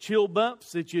the chill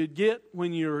bumps that you get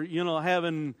when you're,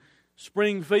 having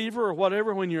spring fever or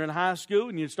whatever when you're in high school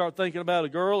and you start thinking about a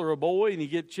girl or a boy and you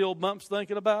get chill bumps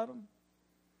thinking about them?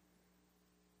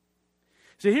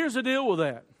 See, here's the deal with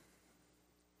that.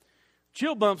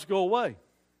 Chill bumps go away.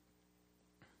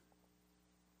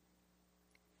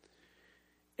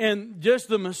 And just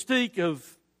the mystique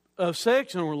of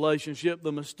sexual relationship,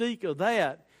 the mystique of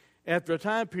that, after a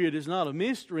time period is not a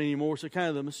mystery anymore, so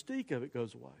kind of the mystique of it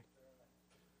goes away.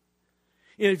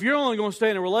 And if you're only going to stay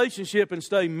in a relationship and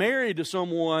stay married to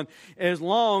someone as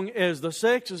long as the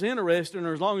sex is interesting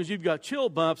or as long as you've got chill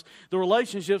bumps, the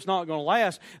relationship's not going to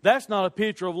last. That's not a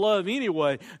picture of love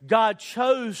anyway. God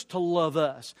chose to love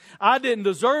us. I didn't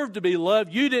deserve to be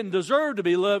loved. You didn't deserve to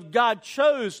be loved. God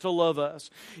chose to love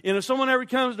us. And if someone ever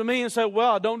comes to me and says,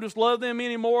 well, I don't just love them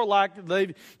anymore like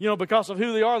they, because of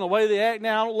who they are and the way they act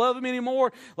now, I don't love them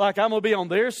anymore, like I'm going to be on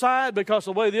their side because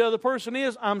of the way the other person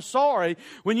is, I'm sorry.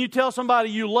 When you tell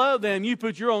somebody you love them, you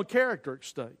put your own character at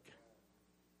stake.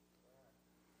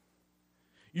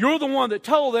 You're the one that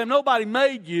told them nobody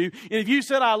made you. And if you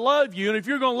said, I love you, and if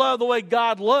you're going to love the way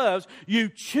God loves, you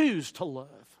choose to love.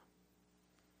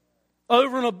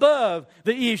 Over and above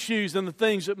the issues and the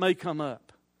things that may come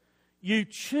up. You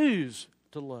choose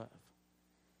to love.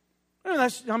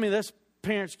 That's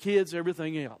parents, kids,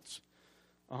 everything else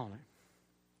on it.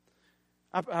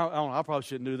 I probably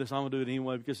shouldn't do this. I'm going to do it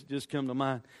anyway because it just come to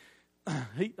mind.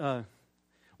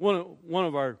 One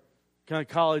of our kind of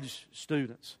college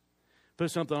students put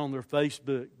something on their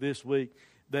Facebook this week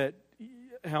that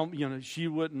she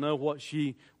wouldn't know what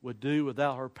she would do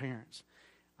without her parents.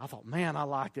 I thought, man, I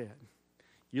like that.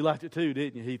 You liked it too,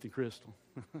 didn't you, Heath and Crystal?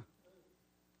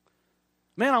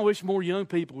 Man, I wish more young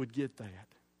people would get that.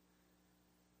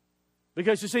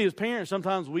 Because you see, as parents,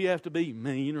 sometimes we have to be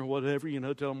mean or whatever,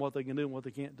 tell them what they can do and what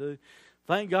they can't do.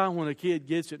 Thank God when a kid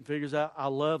gets it and figures out, I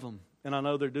love them. And I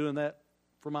know they're doing that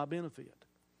for my benefit.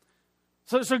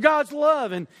 So God's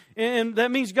love, and that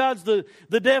means God's the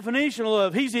definition of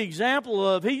love. He's the example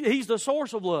of love. He's the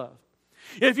source of love.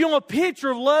 If you want a picture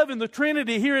of love in the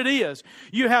Trinity, here it is.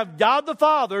 You have God the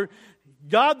Father,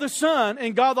 God the Son,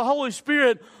 and God the Holy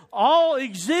Spirit all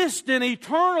existing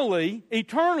eternally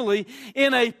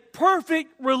in a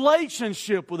perfect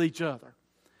relationship with each other.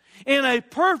 In a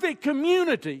perfect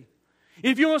community.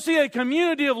 If you want to see a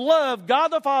community of love, God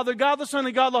the Father, God the Son,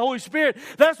 and God the Holy Spirit,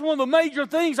 that's one of the major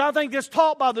things I think that's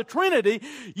taught by the Trinity.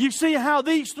 You see how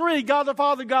these three, God the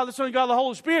Father, God the Son, and God the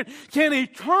Holy Spirit, can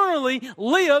eternally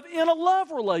live in a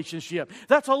love relationship.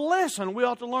 That's a lesson we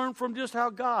ought to learn from just how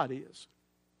God is.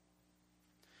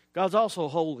 God's also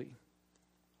holy.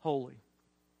 Holy.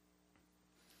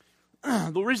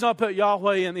 The reason I put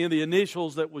Yahweh in the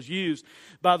initials that was used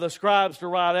by the scribes to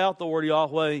write out the word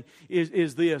Yahweh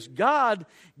is this.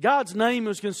 God's name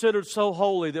was considered so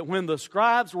holy that when the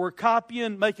scribes were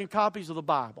making copies of the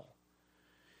Bible,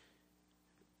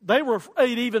 they were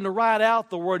afraid even to write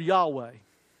out the word Yahweh.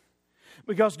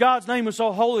 Because God's name was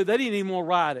so holy, they didn't even want to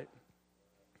write it.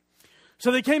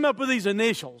 So they came up with these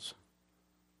initials.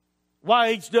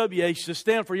 YHWH to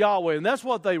stand for Yahweh, and that's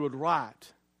what they would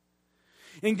write.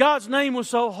 And God's name was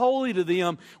so holy to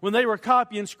them, when they were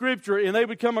copying Scripture and they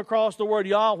would come across the word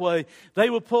Yahweh,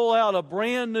 they would pull out a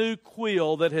brand new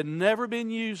quill that had never been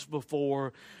used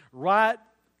before, write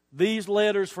these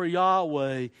letters for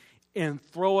Yahweh, and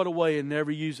throw it away and never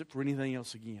use it for anything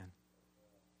else again.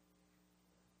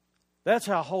 That's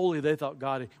how holy they thought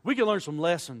God is. We can learn some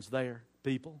lessons there,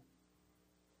 people,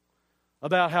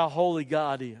 about how holy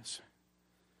God is,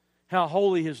 how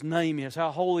holy His name is,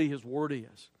 how holy His word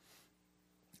is.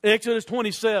 Exodus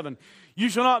 27, you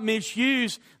shall not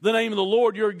misuse the name of the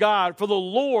Lord your God, for the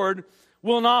Lord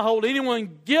will not hold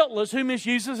anyone guiltless who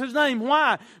misuses His name.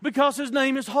 Why? Because His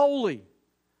name is holy.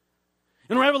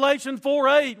 In Revelation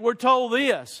 4:8, we're told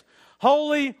this: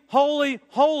 Holy, holy,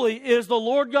 holy is the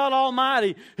Lord God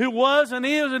Almighty, who was and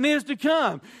is to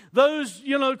come. Those,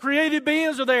 created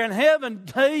beings are there in heaven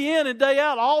day in and day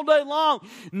out, all day long,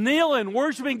 kneeling,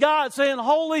 worshiping God, saying,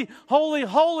 holy, holy,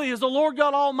 holy is the Lord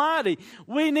God Almighty.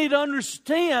 We need to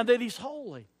understand that He's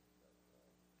holy.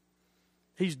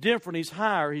 He's different, He's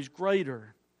higher, He's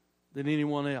greater than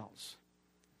anyone else.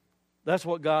 That's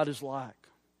what God is like.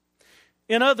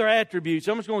 In other attributes,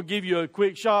 I'm just going to give you a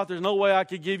quick shot. There's no way I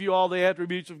could give you all the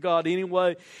attributes of God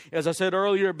anyway, as I said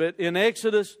earlier. But in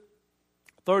Exodus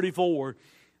 34,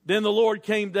 then the Lord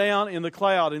came down in the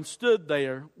cloud and stood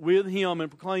there with him and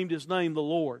proclaimed His name, the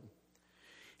Lord.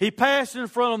 He passed in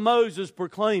front of Moses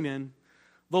proclaiming,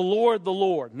 the Lord, the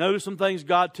Lord. Notice some things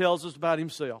God tells us about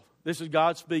Himself. This is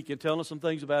God speaking, telling us some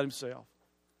things about Himself.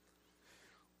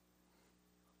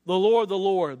 The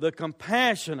Lord, the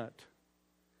compassionate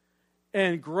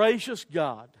and gracious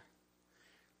God,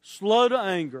 slow to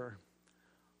anger,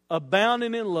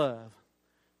 abounding in love,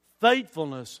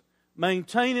 faithfulness,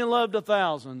 maintaining love to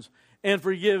thousands, and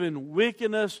forgiving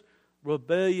wickedness,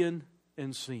 rebellion,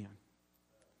 and sin.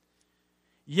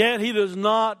 Yet He does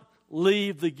not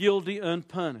leave the guilty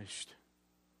unpunished.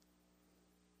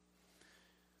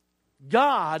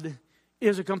 God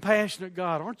is a compassionate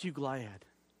God. Aren't you glad?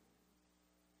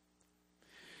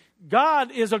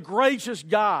 God is a gracious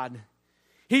God.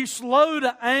 He's slow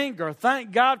to anger.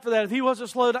 Thank God for that. If He wasn't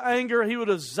slow to anger, He would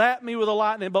have zapped me with a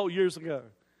lightning bolt years ago.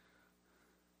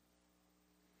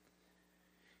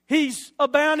 He's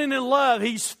abounding in love.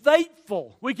 He's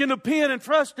faithful. We can depend and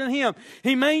trust in Him.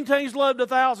 He maintains love to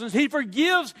thousands. He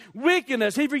forgives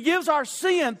wickedness. He forgives our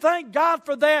sin. Thank God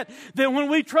for that. That when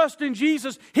we trust in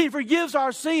Jesus, He forgives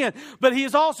our sin. But He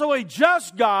is also a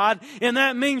just God, and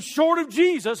that means short of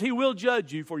Jesus, He will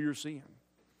judge you for your sin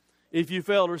if you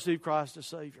fail to receive Christ as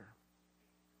Savior.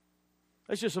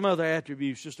 That's just some other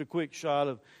attributes, just a quick shot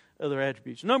of other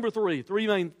attributes. Number three,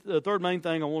 third main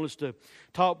thing I want us to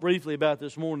talk briefly about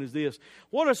this morning is this.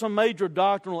 What are some major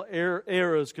doctrinal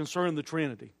errors concerning the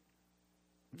Trinity?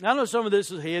 I know some of this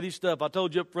is heady stuff. I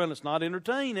told you up front, it's not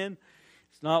entertaining.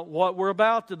 It's not what we're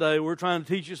about today. We're trying to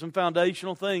teach you some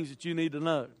foundational things that you need to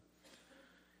know.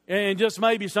 And just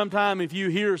maybe sometime if you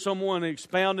hear someone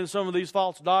expounding some of these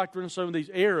false doctrines, some of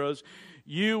these errors,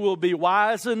 you will be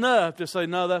wise enough to say,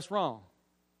 no, that's wrong.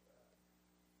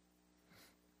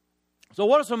 So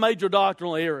what are some major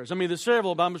doctrinal errors? I mean, there's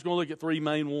several, but I'm just going to look at three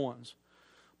main ones.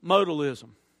 Modalism.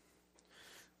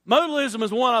 Modalism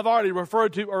is one I've already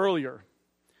referred to earlier.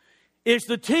 It's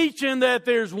the teaching that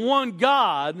there's one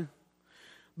God,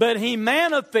 but He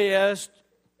manifests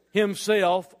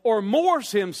Himself or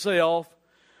morphs Himself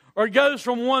or goes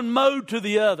from one mode to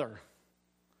the other.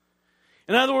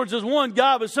 In other words, there's one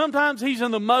God, but sometimes He's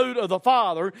in the mode of the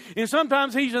Father, and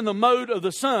sometimes He's in the mode of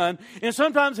the Son, and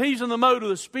sometimes He's in the mode of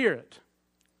the Spirit.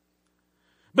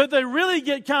 But they really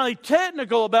get kind of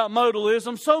technical about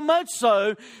modalism, so much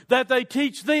so that they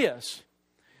teach this.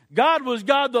 God was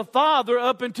God the Father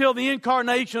up until the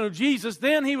incarnation of Jesus.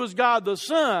 Then He was God the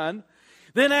Son.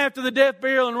 Then after the death,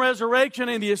 burial, and resurrection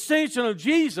and the ascension of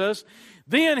Jesus,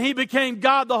 then He became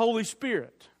God the Holy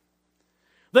Spirit.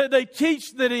 They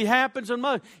teach that He happens in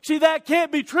mode. See, that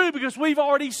can't be true because we've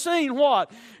already seen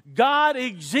what? God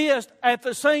exists at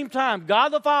the same time.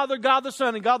 God the Father, God the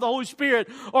Son, and God the Holy Spirit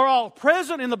are all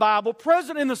present in the Bible,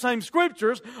 present in the same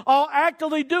Scriptures, all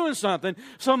actively doing something.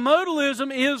 So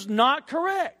modalism is not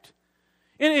correct.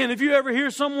 And if you ever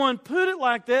hear someone put it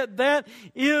like that, that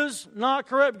is not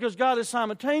correct because God is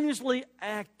simultaneously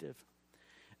active.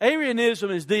 Arianism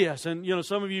is this, and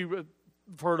some of you have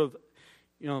heard of,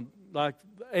 like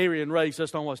the Aryan race.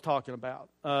 That's not what it's talking about.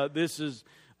 This is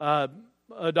a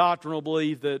doctrinal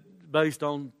belief that based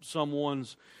on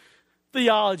someone's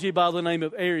theology by the name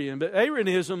of Arian. But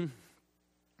Arianism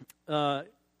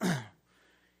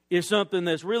is something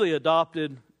that's really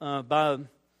adopted by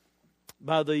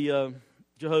the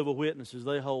Jehovah's Witnesses.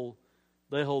 They hold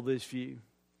this view.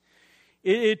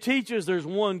 It teaches there's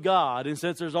one God, and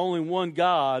since there's only one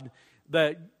God,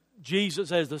 that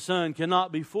Jesus as the Son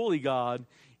cannot be fully God,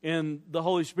 and the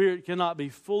Holy Spirit cannot be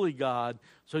fully God,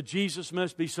 so Jesus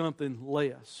must be something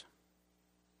less.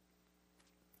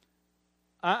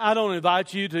 I don't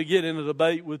invite you to get in a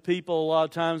debate with people a lot of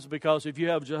times, because if you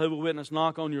have a Jehovah's Witness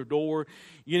knock on your door,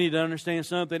 you need to understand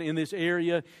something. In this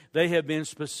area, they have been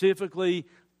specifically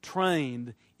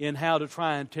trained in how to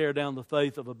try and tear down the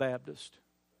faith of a Baptist.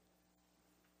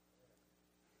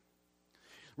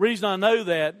 The reason I know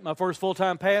that, my first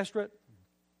full-time pastorate,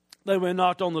 they went and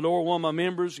knocked on the door of one of my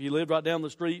members. He lived right down the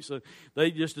street, so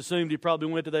they just assumed he probably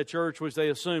went to that church, which they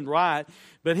assumed right.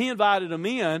 But he invited them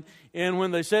in, and when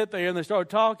they sat there and they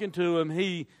started talking to him,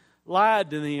 he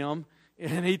lied to them,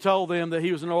 and he told them that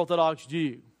he was an Orthodox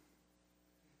Jew.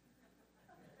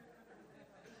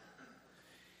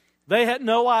 They had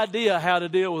no idea how to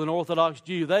deal with an Orthodox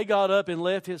Jew. They got up and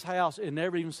left his house and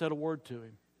never even said a word to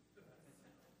him.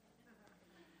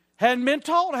 Hadn't been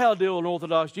taught how to deal with an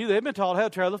Orthodox Jew. They'd been taught how to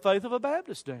tear the faith of a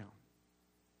Baptist down.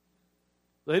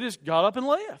 They just got up and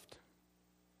left.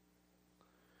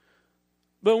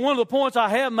 But one of the points I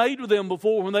have made with them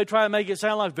before, when they try and make it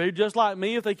sound like they're just like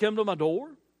me if they come to my door,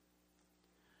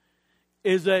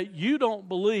 is that you don't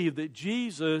believe that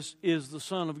Jesus is the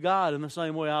Son of God in the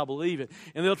same way I believe it.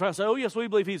 And they'll try to say, oh yes, we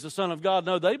believe He's the Son of God.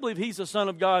 No, they believe He's the Son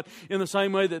of God in the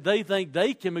same way that they think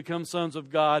they can become sons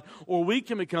of God or we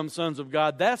can become sons of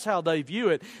God. That's how they view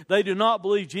it. They do not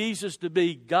believe Jesus to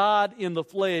be God in the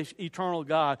flesh, eternal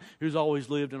God, who's always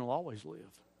lived and will always live.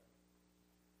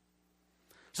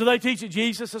 So they teach that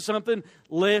Jesus is something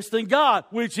less than God,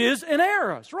 which is an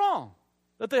error. It's wrong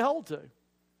that they hold to.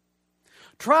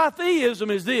 Tritheism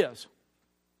is this.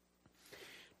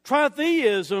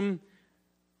 Tritheism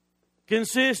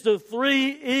consists of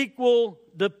three equal,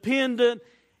 dependent,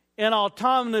 and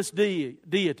autonomous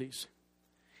deities.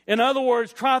 In other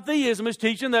words, tritheism is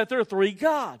teaching that there are three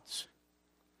gods.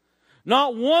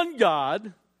 Not one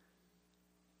God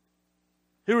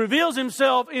who reveals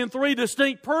himself in three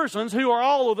distinct persons who are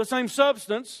all of the same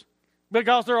substance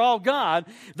because they're all God.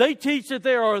 They teach that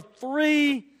there are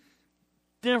three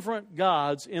different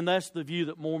gods, and that's the view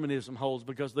that Mormonism holds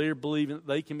because they're believing that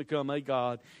they can become a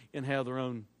god and have their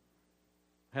own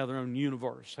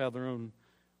universe, have their own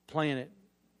planet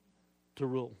to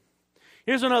rule.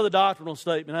 Here's another doctrinal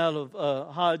statement out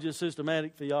of Hodge's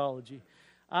Systematic Theology.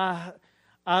 I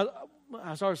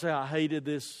started to say I hated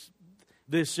this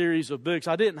series of books.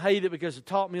 I didn't hate it because it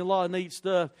taught me a lot of neat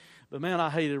stuff, but man, I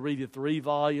hated reading 3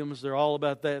 volumes. They're all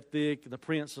about that thick, and the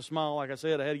print's so small. Like I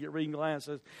said, I had to get reading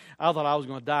glasses. I thought I was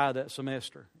going to die that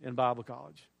semester in Bible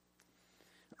college.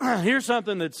 Here's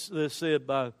something that's said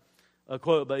by a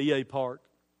quote by E.A. Park.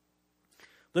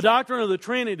 The doctrine of the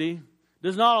Trinity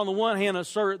does not on the one hand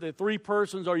assert that 3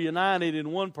 persons are united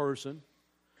in one person,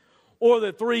 or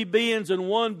that 3 beings in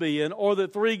one being, or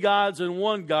that 3 gods in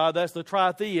one God. That's the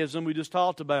tritheism we just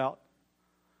talked about.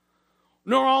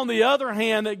 Nor on the other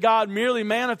hand that God merely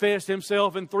manifests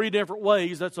himself in 3 different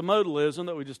ways. That's a modalism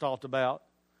that we just talked about.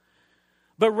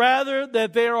 But rather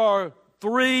that there are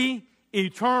 3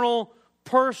 eternal,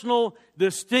 personal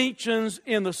distinctions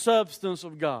in the substance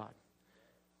of God.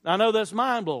 I know that's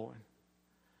mind-blowing.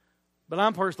 But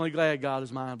I'm personally glad God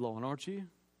is mind-blowing, aren't you?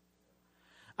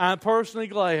 I'm personally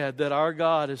glad that our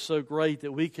God is so great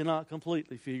that we cannot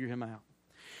completely figure him out.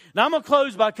 Now, I'm going to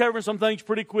close by covering some things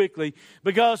pretty quickly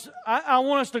because I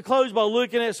want us to close by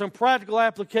looking at some practical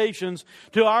applications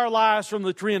to our lives from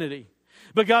the Trinity.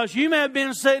 Because you may have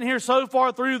been sitting here so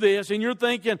far through this and you're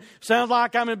thinking, sounds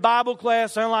like I'm in Bible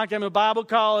class, sounds like I'm in Bible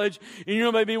college, and you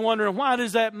may be wondering, why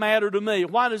does that matter to me?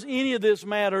 Why does any of this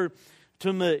matter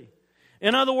to me?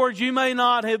 In other words, you may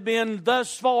not have been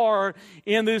thus far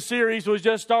in this series, which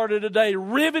just started today,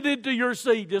 riveted to your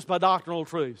seat just by doctrinal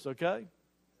truths, okay?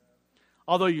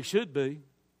 Although you should be.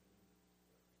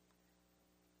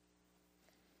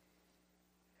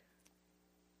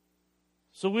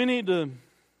 So we need to, and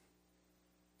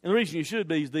the reason you should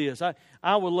be is this.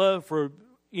 I would love for,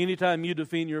 anytime you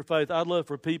defend your faith, I'd love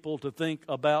for people to think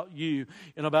about you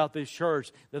and about this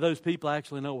church, that those people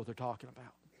actually know what they're talking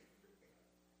about.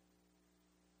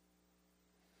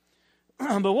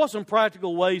 But what's some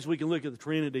practical ways we can look at the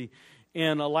Trinity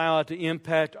and allow it to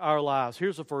impact our lives?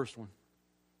 Here's the first one.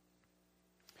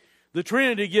 The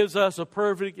Trinity gives us a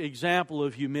perfect example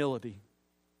of humility.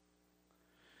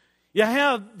 You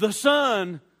have the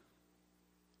Son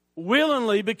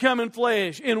willingly becoming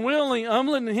flesh and willingly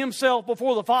humbling himself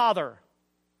before the Father.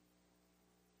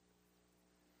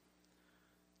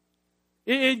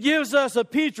 It gives us a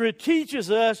picture. It teaches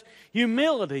us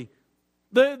humility.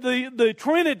 The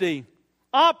Trinity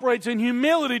operates in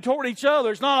humility toward each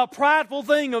other. It's not a prideful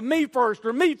thing of me first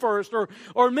or me first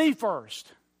or me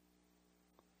first.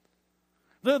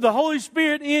 The Holy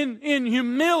Spirit in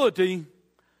humility,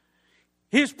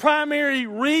 his primary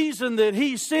reason that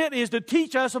he sent is to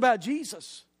teach us about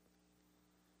Jesus.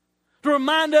 To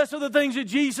remind us of the things that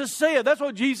Jesus said. That's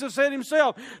what Jesus said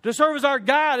himself. To serve as our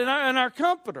guide and our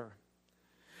comforter.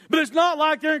 But it's not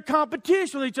like they're in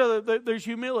competition with each other. There's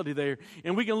humility there.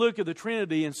 And we can look at the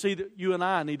Trinity and see that you and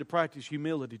I need to practice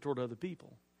humility toward other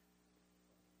people.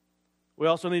 We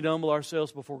also need to humble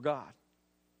ourselves before God.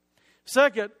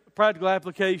 Second practical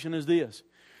application is this.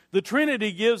 The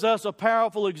Trinity gives us a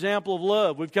powerful example of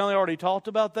love. We've kind of already talked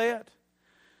about that.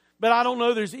 But I don't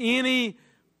know there's any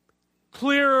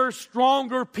clearer,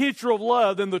 stronger picture of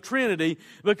love than the Trinity,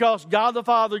 because God the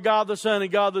Father, God the Son,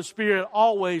 and God the Spirit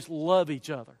always love each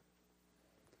other.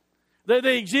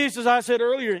 They exist, as I said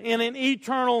earlier, in an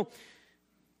eternal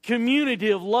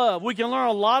community of love. We can learn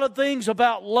a lot of things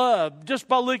about love just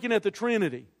by looking at the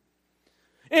Trinity.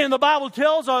 And the Bible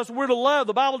tells us we're to love.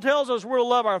 The Bible tells us we're to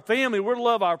love our family. We're to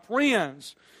love our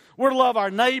friends. We're to love our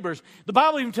neighbors. The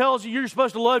Bible even tells you you're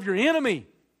supposed to love your enemy.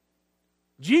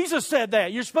 Jesus said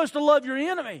that. You're supposed to love your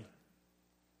enemy.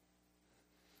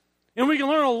 And we can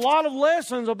learn a lot of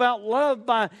lessons about love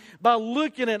by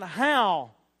looking at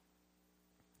how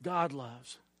God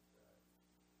loves.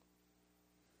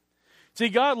 See,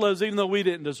 God loves even though we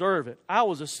didn't deserve it. I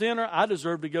was a sinner. I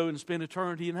deserved to go and spend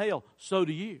eternity in hell. So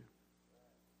do you.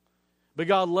 But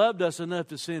God loved us enough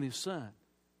to send His Son.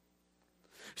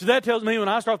 So that tells me when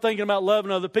I start thinking about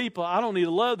loving other people, I don't need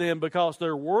to love them because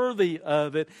they're worthy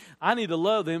of it. I need to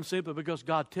love them simply because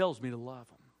God tells me to love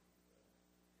them.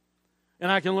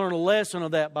 And I can learn a lesson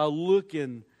of that by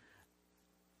looking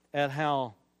at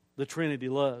how the Trinity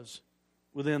loves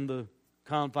within the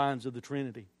confines of the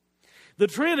Trinity. The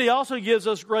Trinity also gives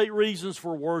us great reasons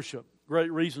for worship.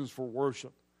 Great reasons for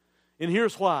worship. And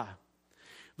here's why.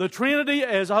 The Trinity,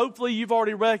 as hopefully you've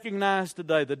already recognized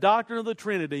today, the doctrine of the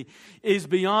Trinity is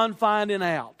beyond finding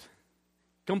out.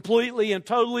 Completely and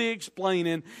totally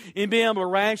explaining and being able to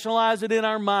rationalize it in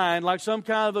our mind like some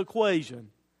kind of equation.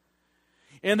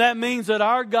 And that means that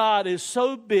our God is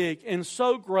so big and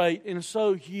so great and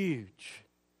so huge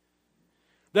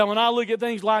that when I look at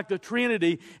things like the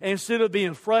Trinity, instead of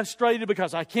being frustrated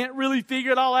because I can't really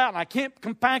figure it all out and I can't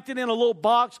compact it in a little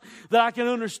box that I can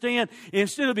understand,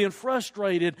 instead of being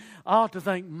frustrated, I ought to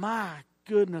think, my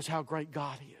goodness, how great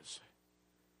God is.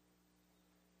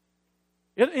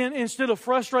 Instead of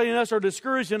frustrating us or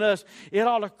discouraging us, it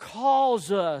ought to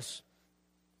cause us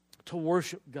to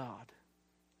worship God.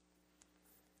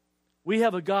 We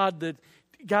have a God that,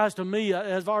 guys, to me,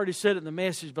 I've already said it in the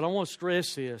message, but I want to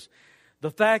stress this. The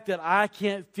fact that I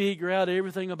can't figure out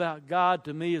everything about God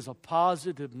to me is a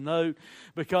positive note,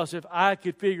 because if I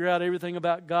could figure out everything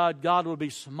about God, God would be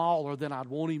smaller than I'd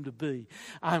want Him to be.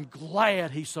 I'm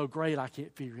glad He's so great I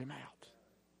can't figure Him out.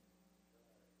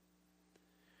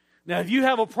 Now, if you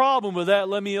have a problem with that,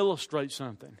 let me illustrate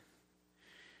something.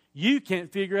 You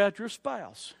can't figure out your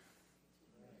spouse.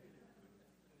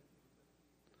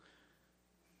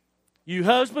 You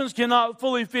husbands cannot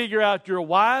fully figure out your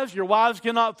wives. Your wives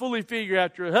cannot fully figure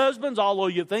out your husbands, although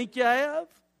you think you have.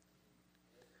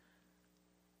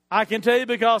 I can tell you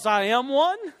because I am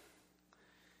one.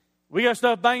 We got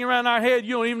stuff banging around our head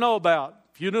you don't even know about.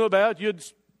 If you knew about it, you'd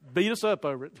beat us up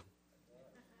over it.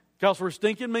 Because we're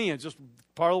stinking men. It's just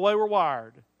part of the way we're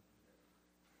wired.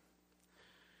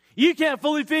 You can't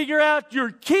fully figure out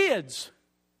your kids.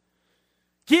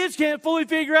 Kids can't fully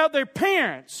figure out their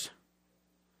parents.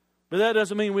 But that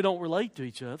doesn't mean we don't relate to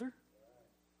each other.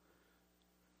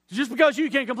 Just because you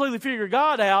can't completely figure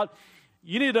God out,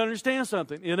 you need to understand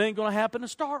something. It ain't going to happen to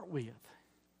start with.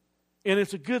 And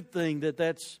it's a good thing that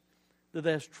that's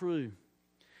true.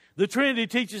 The Trinity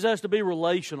teaches us to be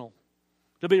relational.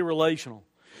 To be relational.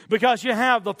 Because you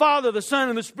have the Father, the Son,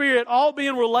 and the Spirit all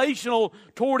being relational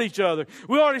toward each other.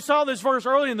 We already saw this verse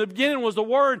earlier. In the beginning was the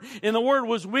Word, and the Word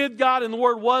was with God, and the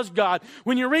Word was God.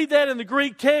 When you read that in the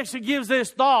Greek text, it gives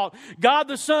this thought. God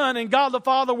the Son and God the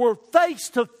Father were face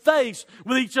to face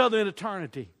with each other in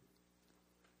eternity.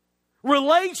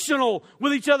 Relational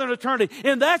with each other in eternity.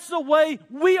 And that's the way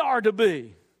we are to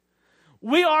be.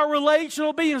 We are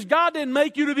relational beings. God didn't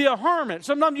make you to be a hermit.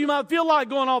 Sometimes you might feel like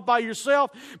going off by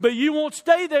yourself, but you won't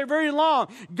stay there very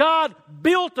long. God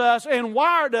built us and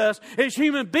wired us as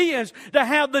human beings to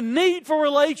have the need for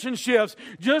relationships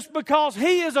just because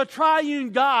He is a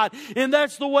triune God, and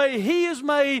that's the way He is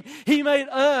made. He made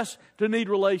us to need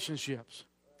relationships.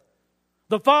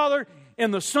 The Father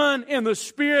and the Son and the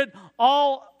Spirit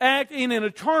all act in an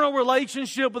eternal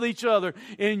relationship with each other,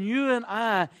 and you and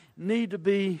I need to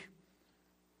be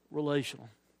relational.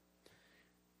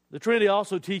 The Trinity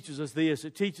also teaches us this.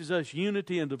 It teaches us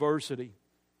unity and diversity.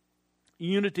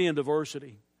 Unity and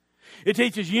diversity. It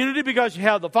teaches unity because you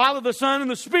have the Father, the Son, and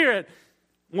the Spirit,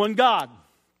 one God.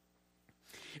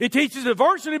 It teaches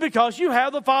diversity because you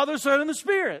have the Father, the Son, and the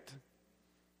Spirit.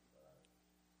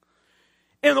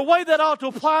 And the way that ought to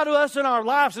apply to us in our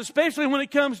lives, especially when it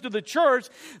comes to the church,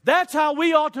 that's how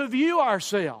we ought to view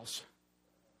ourselves.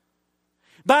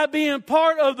 By being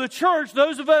part of the church,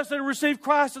 those of us that have received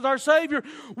Christ as our Savior,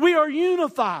 we are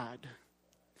unified.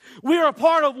 We are a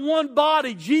part of one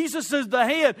body. Jesus is the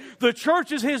head. The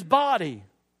church is His body.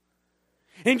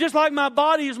 And just like my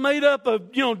body is made up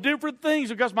of, different things,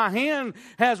 because my hand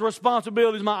has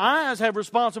responsibilities, my eyes have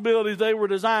responsibilities they were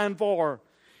designed for.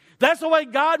 That's the way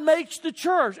God makes the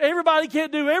church. Everybody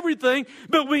can't do everything,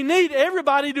 but we need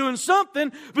everybody doing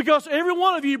something, because every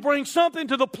one of you brings something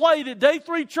to the plate at Day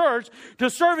 3 Church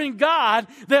to serving God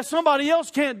that somebody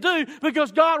else can't do,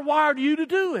 because God wired you to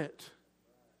do it.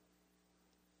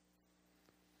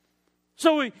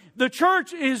 So the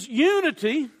church is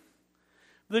unity.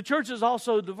 The church is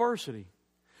also diversity.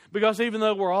 Because even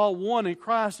though we're all one in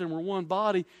Christ and we're one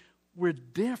body, we're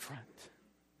different.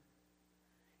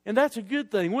 And that's a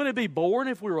good thing. Wouldn't it be boring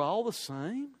if we were all the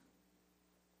same?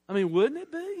 I mean, wouldn't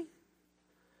it be?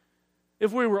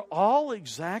 If we were all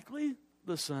exactly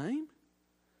the same?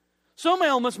 Some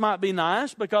elements might be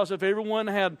nice, because if everyone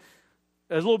had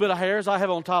as little bit of hair as I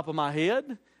have on top of my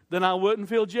head, then I wouldn't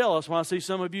feel jealous when I see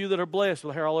some of you that are blessed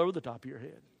with hair all over the top of your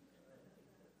head.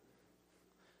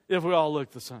 if we all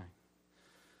looked the same.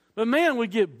 But man, we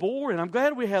get bored, and I'm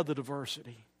glad we have the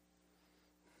diversity.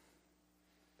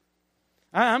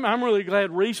 I'm really glad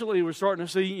recently we're starting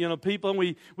to see, people, and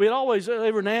we'd always,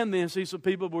 every now and then, see some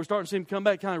people, but we're starting to see them come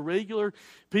back kind of regular,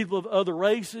 people of other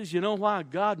races. You know why?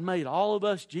 God made all of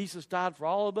us. Jesus died for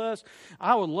all of us.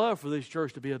 I would love for this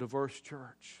church to be a diverse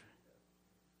church.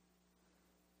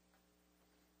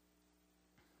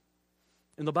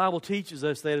 And the Bible teaches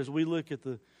us that as we look at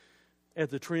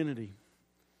the Trinity.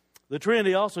 The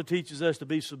Trinity also teaches us to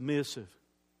be submissive.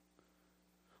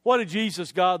 What did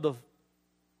Jesus, God the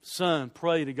Son,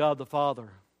 pray to God the Father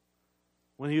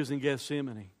when He was in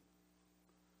Gethsemane?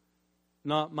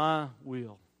 Not my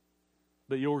will,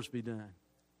 but yours be done.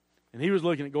 And He was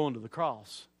looking at going to the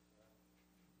cross.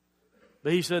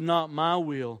 But He said, not my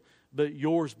will, but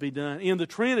yours be done. In the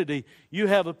Trinity, you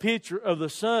have a picture of the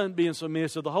Son being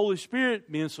submissive, the Holy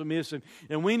Spirit being submissive.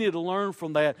 And we need to learn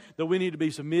from that we need to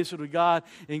be submissive to God.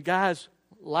 And guys,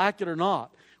 like it or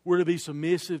not, we're to be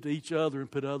submissive to each other and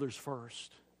put others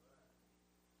first.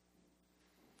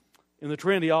 And the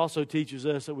Trinity also teaches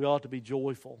us that we ought to be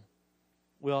joyful.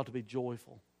 We ought to be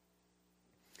joyful.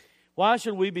 Why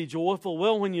should we be joyful?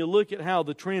 Well, when you look at how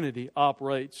the Trinity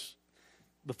operates,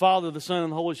 the Father, the Son,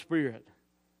 and the Holy Spirit,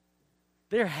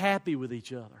 they're happy with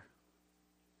each other.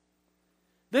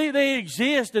 They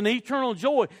exist in eternal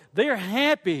joy. They're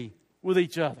happy with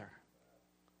each other.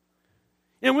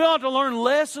 And we ought to learn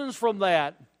lessons from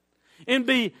that and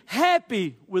be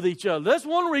happy with each other. That's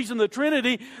one reason the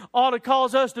Trinity ought to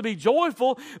cause us to be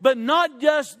joyful, but not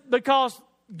just because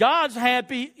God's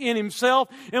happy in Himself,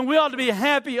 and we ought to be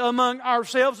happy among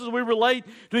ourselves as we relate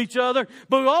to each other,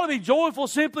 but we ought to be joyful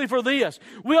simply for this.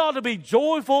 We ought to be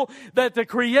joyful that the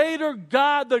Creator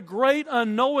God, the great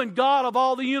unknown God of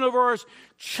all the universe,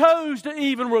 chose to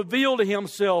even reveal to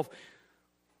Himself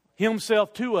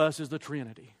to us as the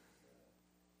Trinity.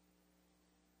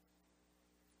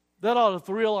 That ought to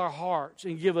thrill our hearts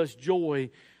and give us joy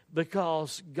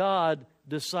because God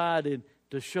decided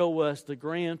to show us the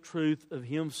grand truth of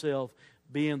Himself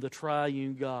being the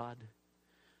triune God.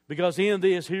 Because in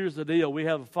this, here's the deal. We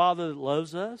have a Father that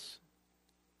loves us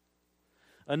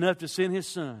enough to send His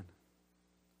Son.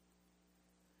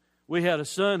 We had a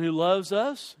Son who loves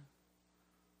us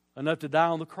enough to die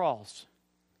on the cross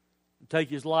and take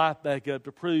His life back up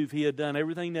to prove He had done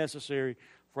everything necessary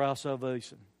for our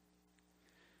salvation.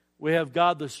 We have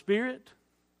God the Spirit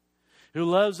who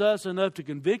loves us enough to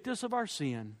convict us of our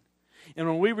sin. And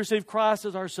when we receive Christ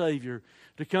as our Savior,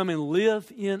 to come and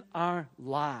live in our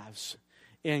lives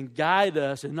and guide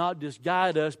us, and not just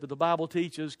guide us, but the Bible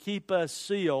teaches, keep us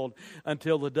sealed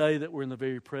until the day that we're in the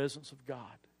very presence of God.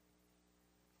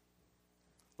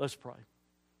 Let's pray.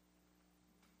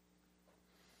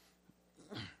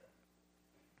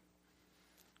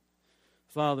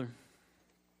 Father,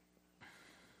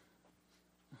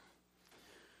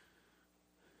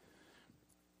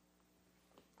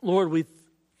 Lord,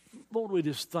 we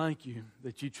just thank You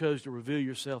that You chose to reveal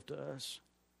Yourself to us.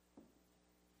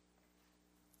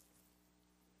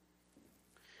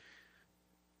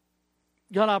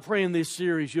 God, I pray in this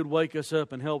series You'd wake us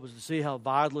up and help us to see how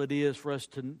vital it is for us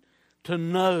to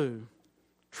know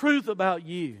truth about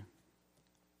You.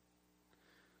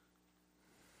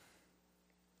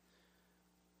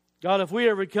 God, if we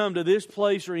ever come to this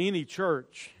place or any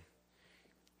church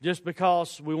just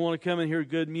because we want to come and hear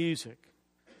good music,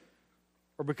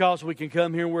 or because we can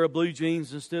come here and wear blue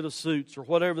jeans instead of suits, or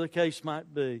whatever the case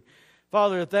might be.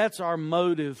 Father, if that's our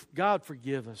motive, God,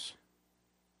 forgive us.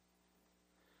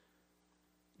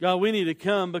 God, we need to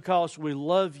come because we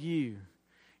love You,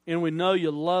 and we know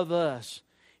You love us,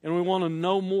 and we want to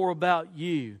know more about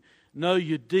You, know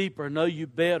You deeper, know You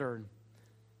better.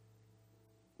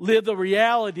 Live the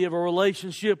reality of a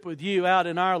relationship with You out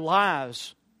in our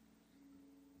lives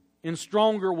in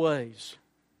stronger ways.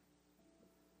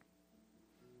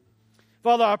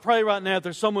 Father, I pray right now if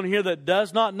there's someone here that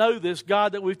does not know this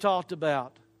God that we've talked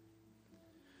about,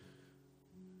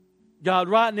 God,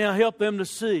 right now help them to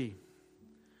see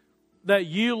that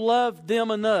You loved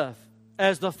them enough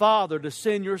as the Father to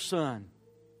send Your Son.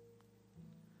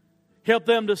 Help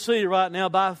them to see right now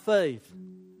by faith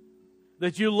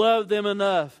that You loved them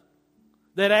enough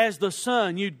that as the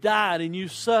Son You died and You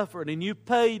suffered and You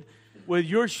paid with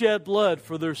Your shed blood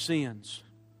for their sins.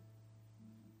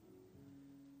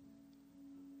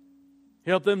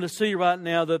 Help them to see right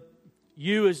now that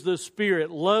You as the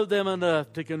Spirit love them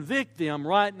enough to convict them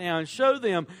right now and show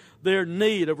them their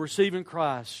need of receiving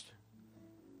Christ.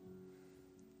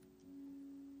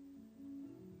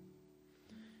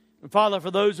 And Father, for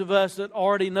those of us that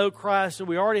already know Christ and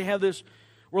we already have this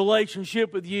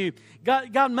relationship with You,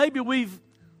 God, maybe we've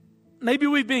maybe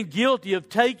we've been guilty of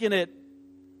taking it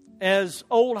as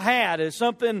old hat, as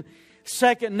something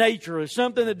second nature, as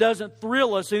something that doesn't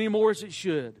thrill us anymore as it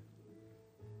should.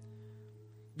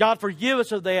 God, forgive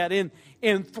us of that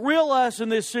and thrill us in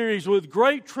this series with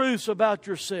great truths about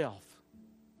yourself.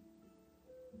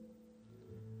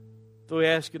 So we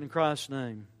ask it in Christ's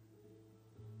name.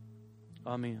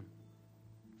 Amen.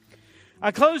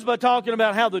 I close by talking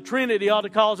about how the Trinity ought to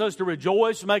cause us to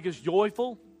rejoice, to make us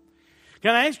joyful.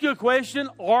 Can I ask you a question?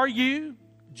 Are you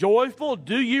joyful?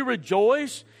 Do you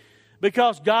rejoice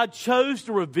because God chose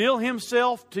to reveal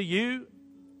Himself to you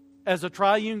as a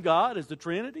triune God, as the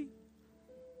Trinity?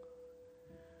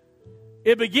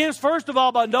 It begins, first of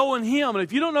all, by knowing Him. And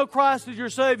if you don't know Christ as your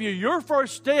Savior, your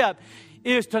first step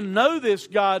is to know this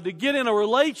God, to get in a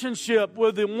relationship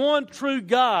with the one true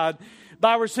God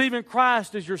by receiving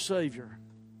Christ as your Savior.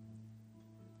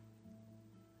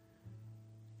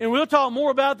 And we'll talk more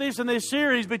about this in this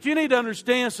series, but you need to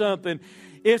understand something.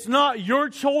 It's not your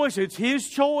choice, it's His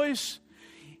choice.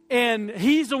 And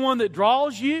He's the one that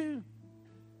draws you.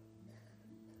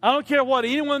 I don't care what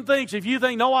anyone thinks. If you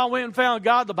think, no, I went and found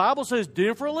God, the Bible says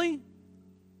differently.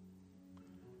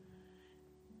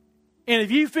 And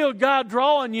if you feel God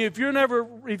drawing you, if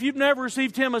you've never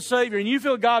received Him as Savior and you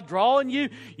feel God drawing you,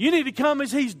 you need to come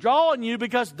as He's drawing you,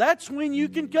 because that's when you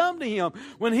can come to Him,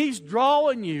 when He's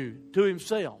drawing you to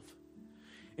Himself.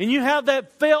 And you have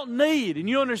that felt need and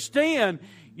you understand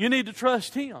you need to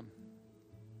trust Him.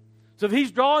 So if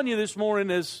He's drawing you this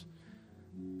morning as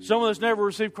someone that's never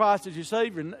received Christ as your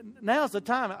Savior, now's the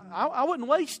time. I wouldn't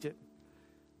waste it.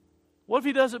 What if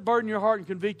He doesn't burden your heart and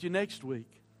convict you next week?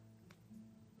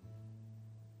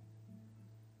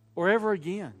 Or ever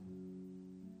again?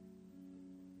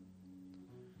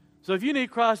 So if you need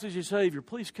Christ as your Savior,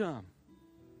 please come,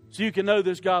 so you can know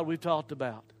this God we've talked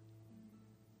about.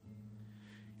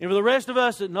 And for the rest of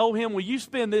us that know Him, will you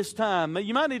spend this time?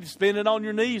 You might need to spend it on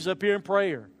your knees up here in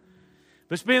prayer.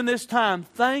 But spend this time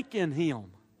thanking Him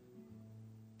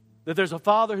that there's a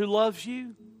Father who loves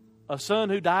you, a Son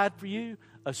who died for you,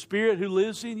 a Spirit who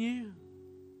lives in you.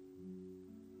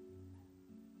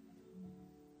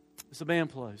 As the band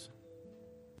plays.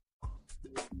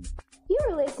 You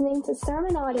are listening to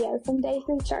sermon audio from Day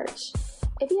 3 Church.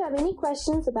 If you have any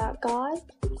questions about God,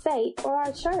 faith, or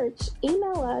our church,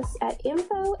 email us at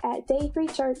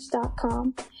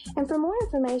info@day3church.com. And for more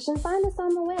information, find us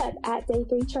on the web at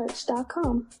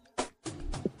day3church.com.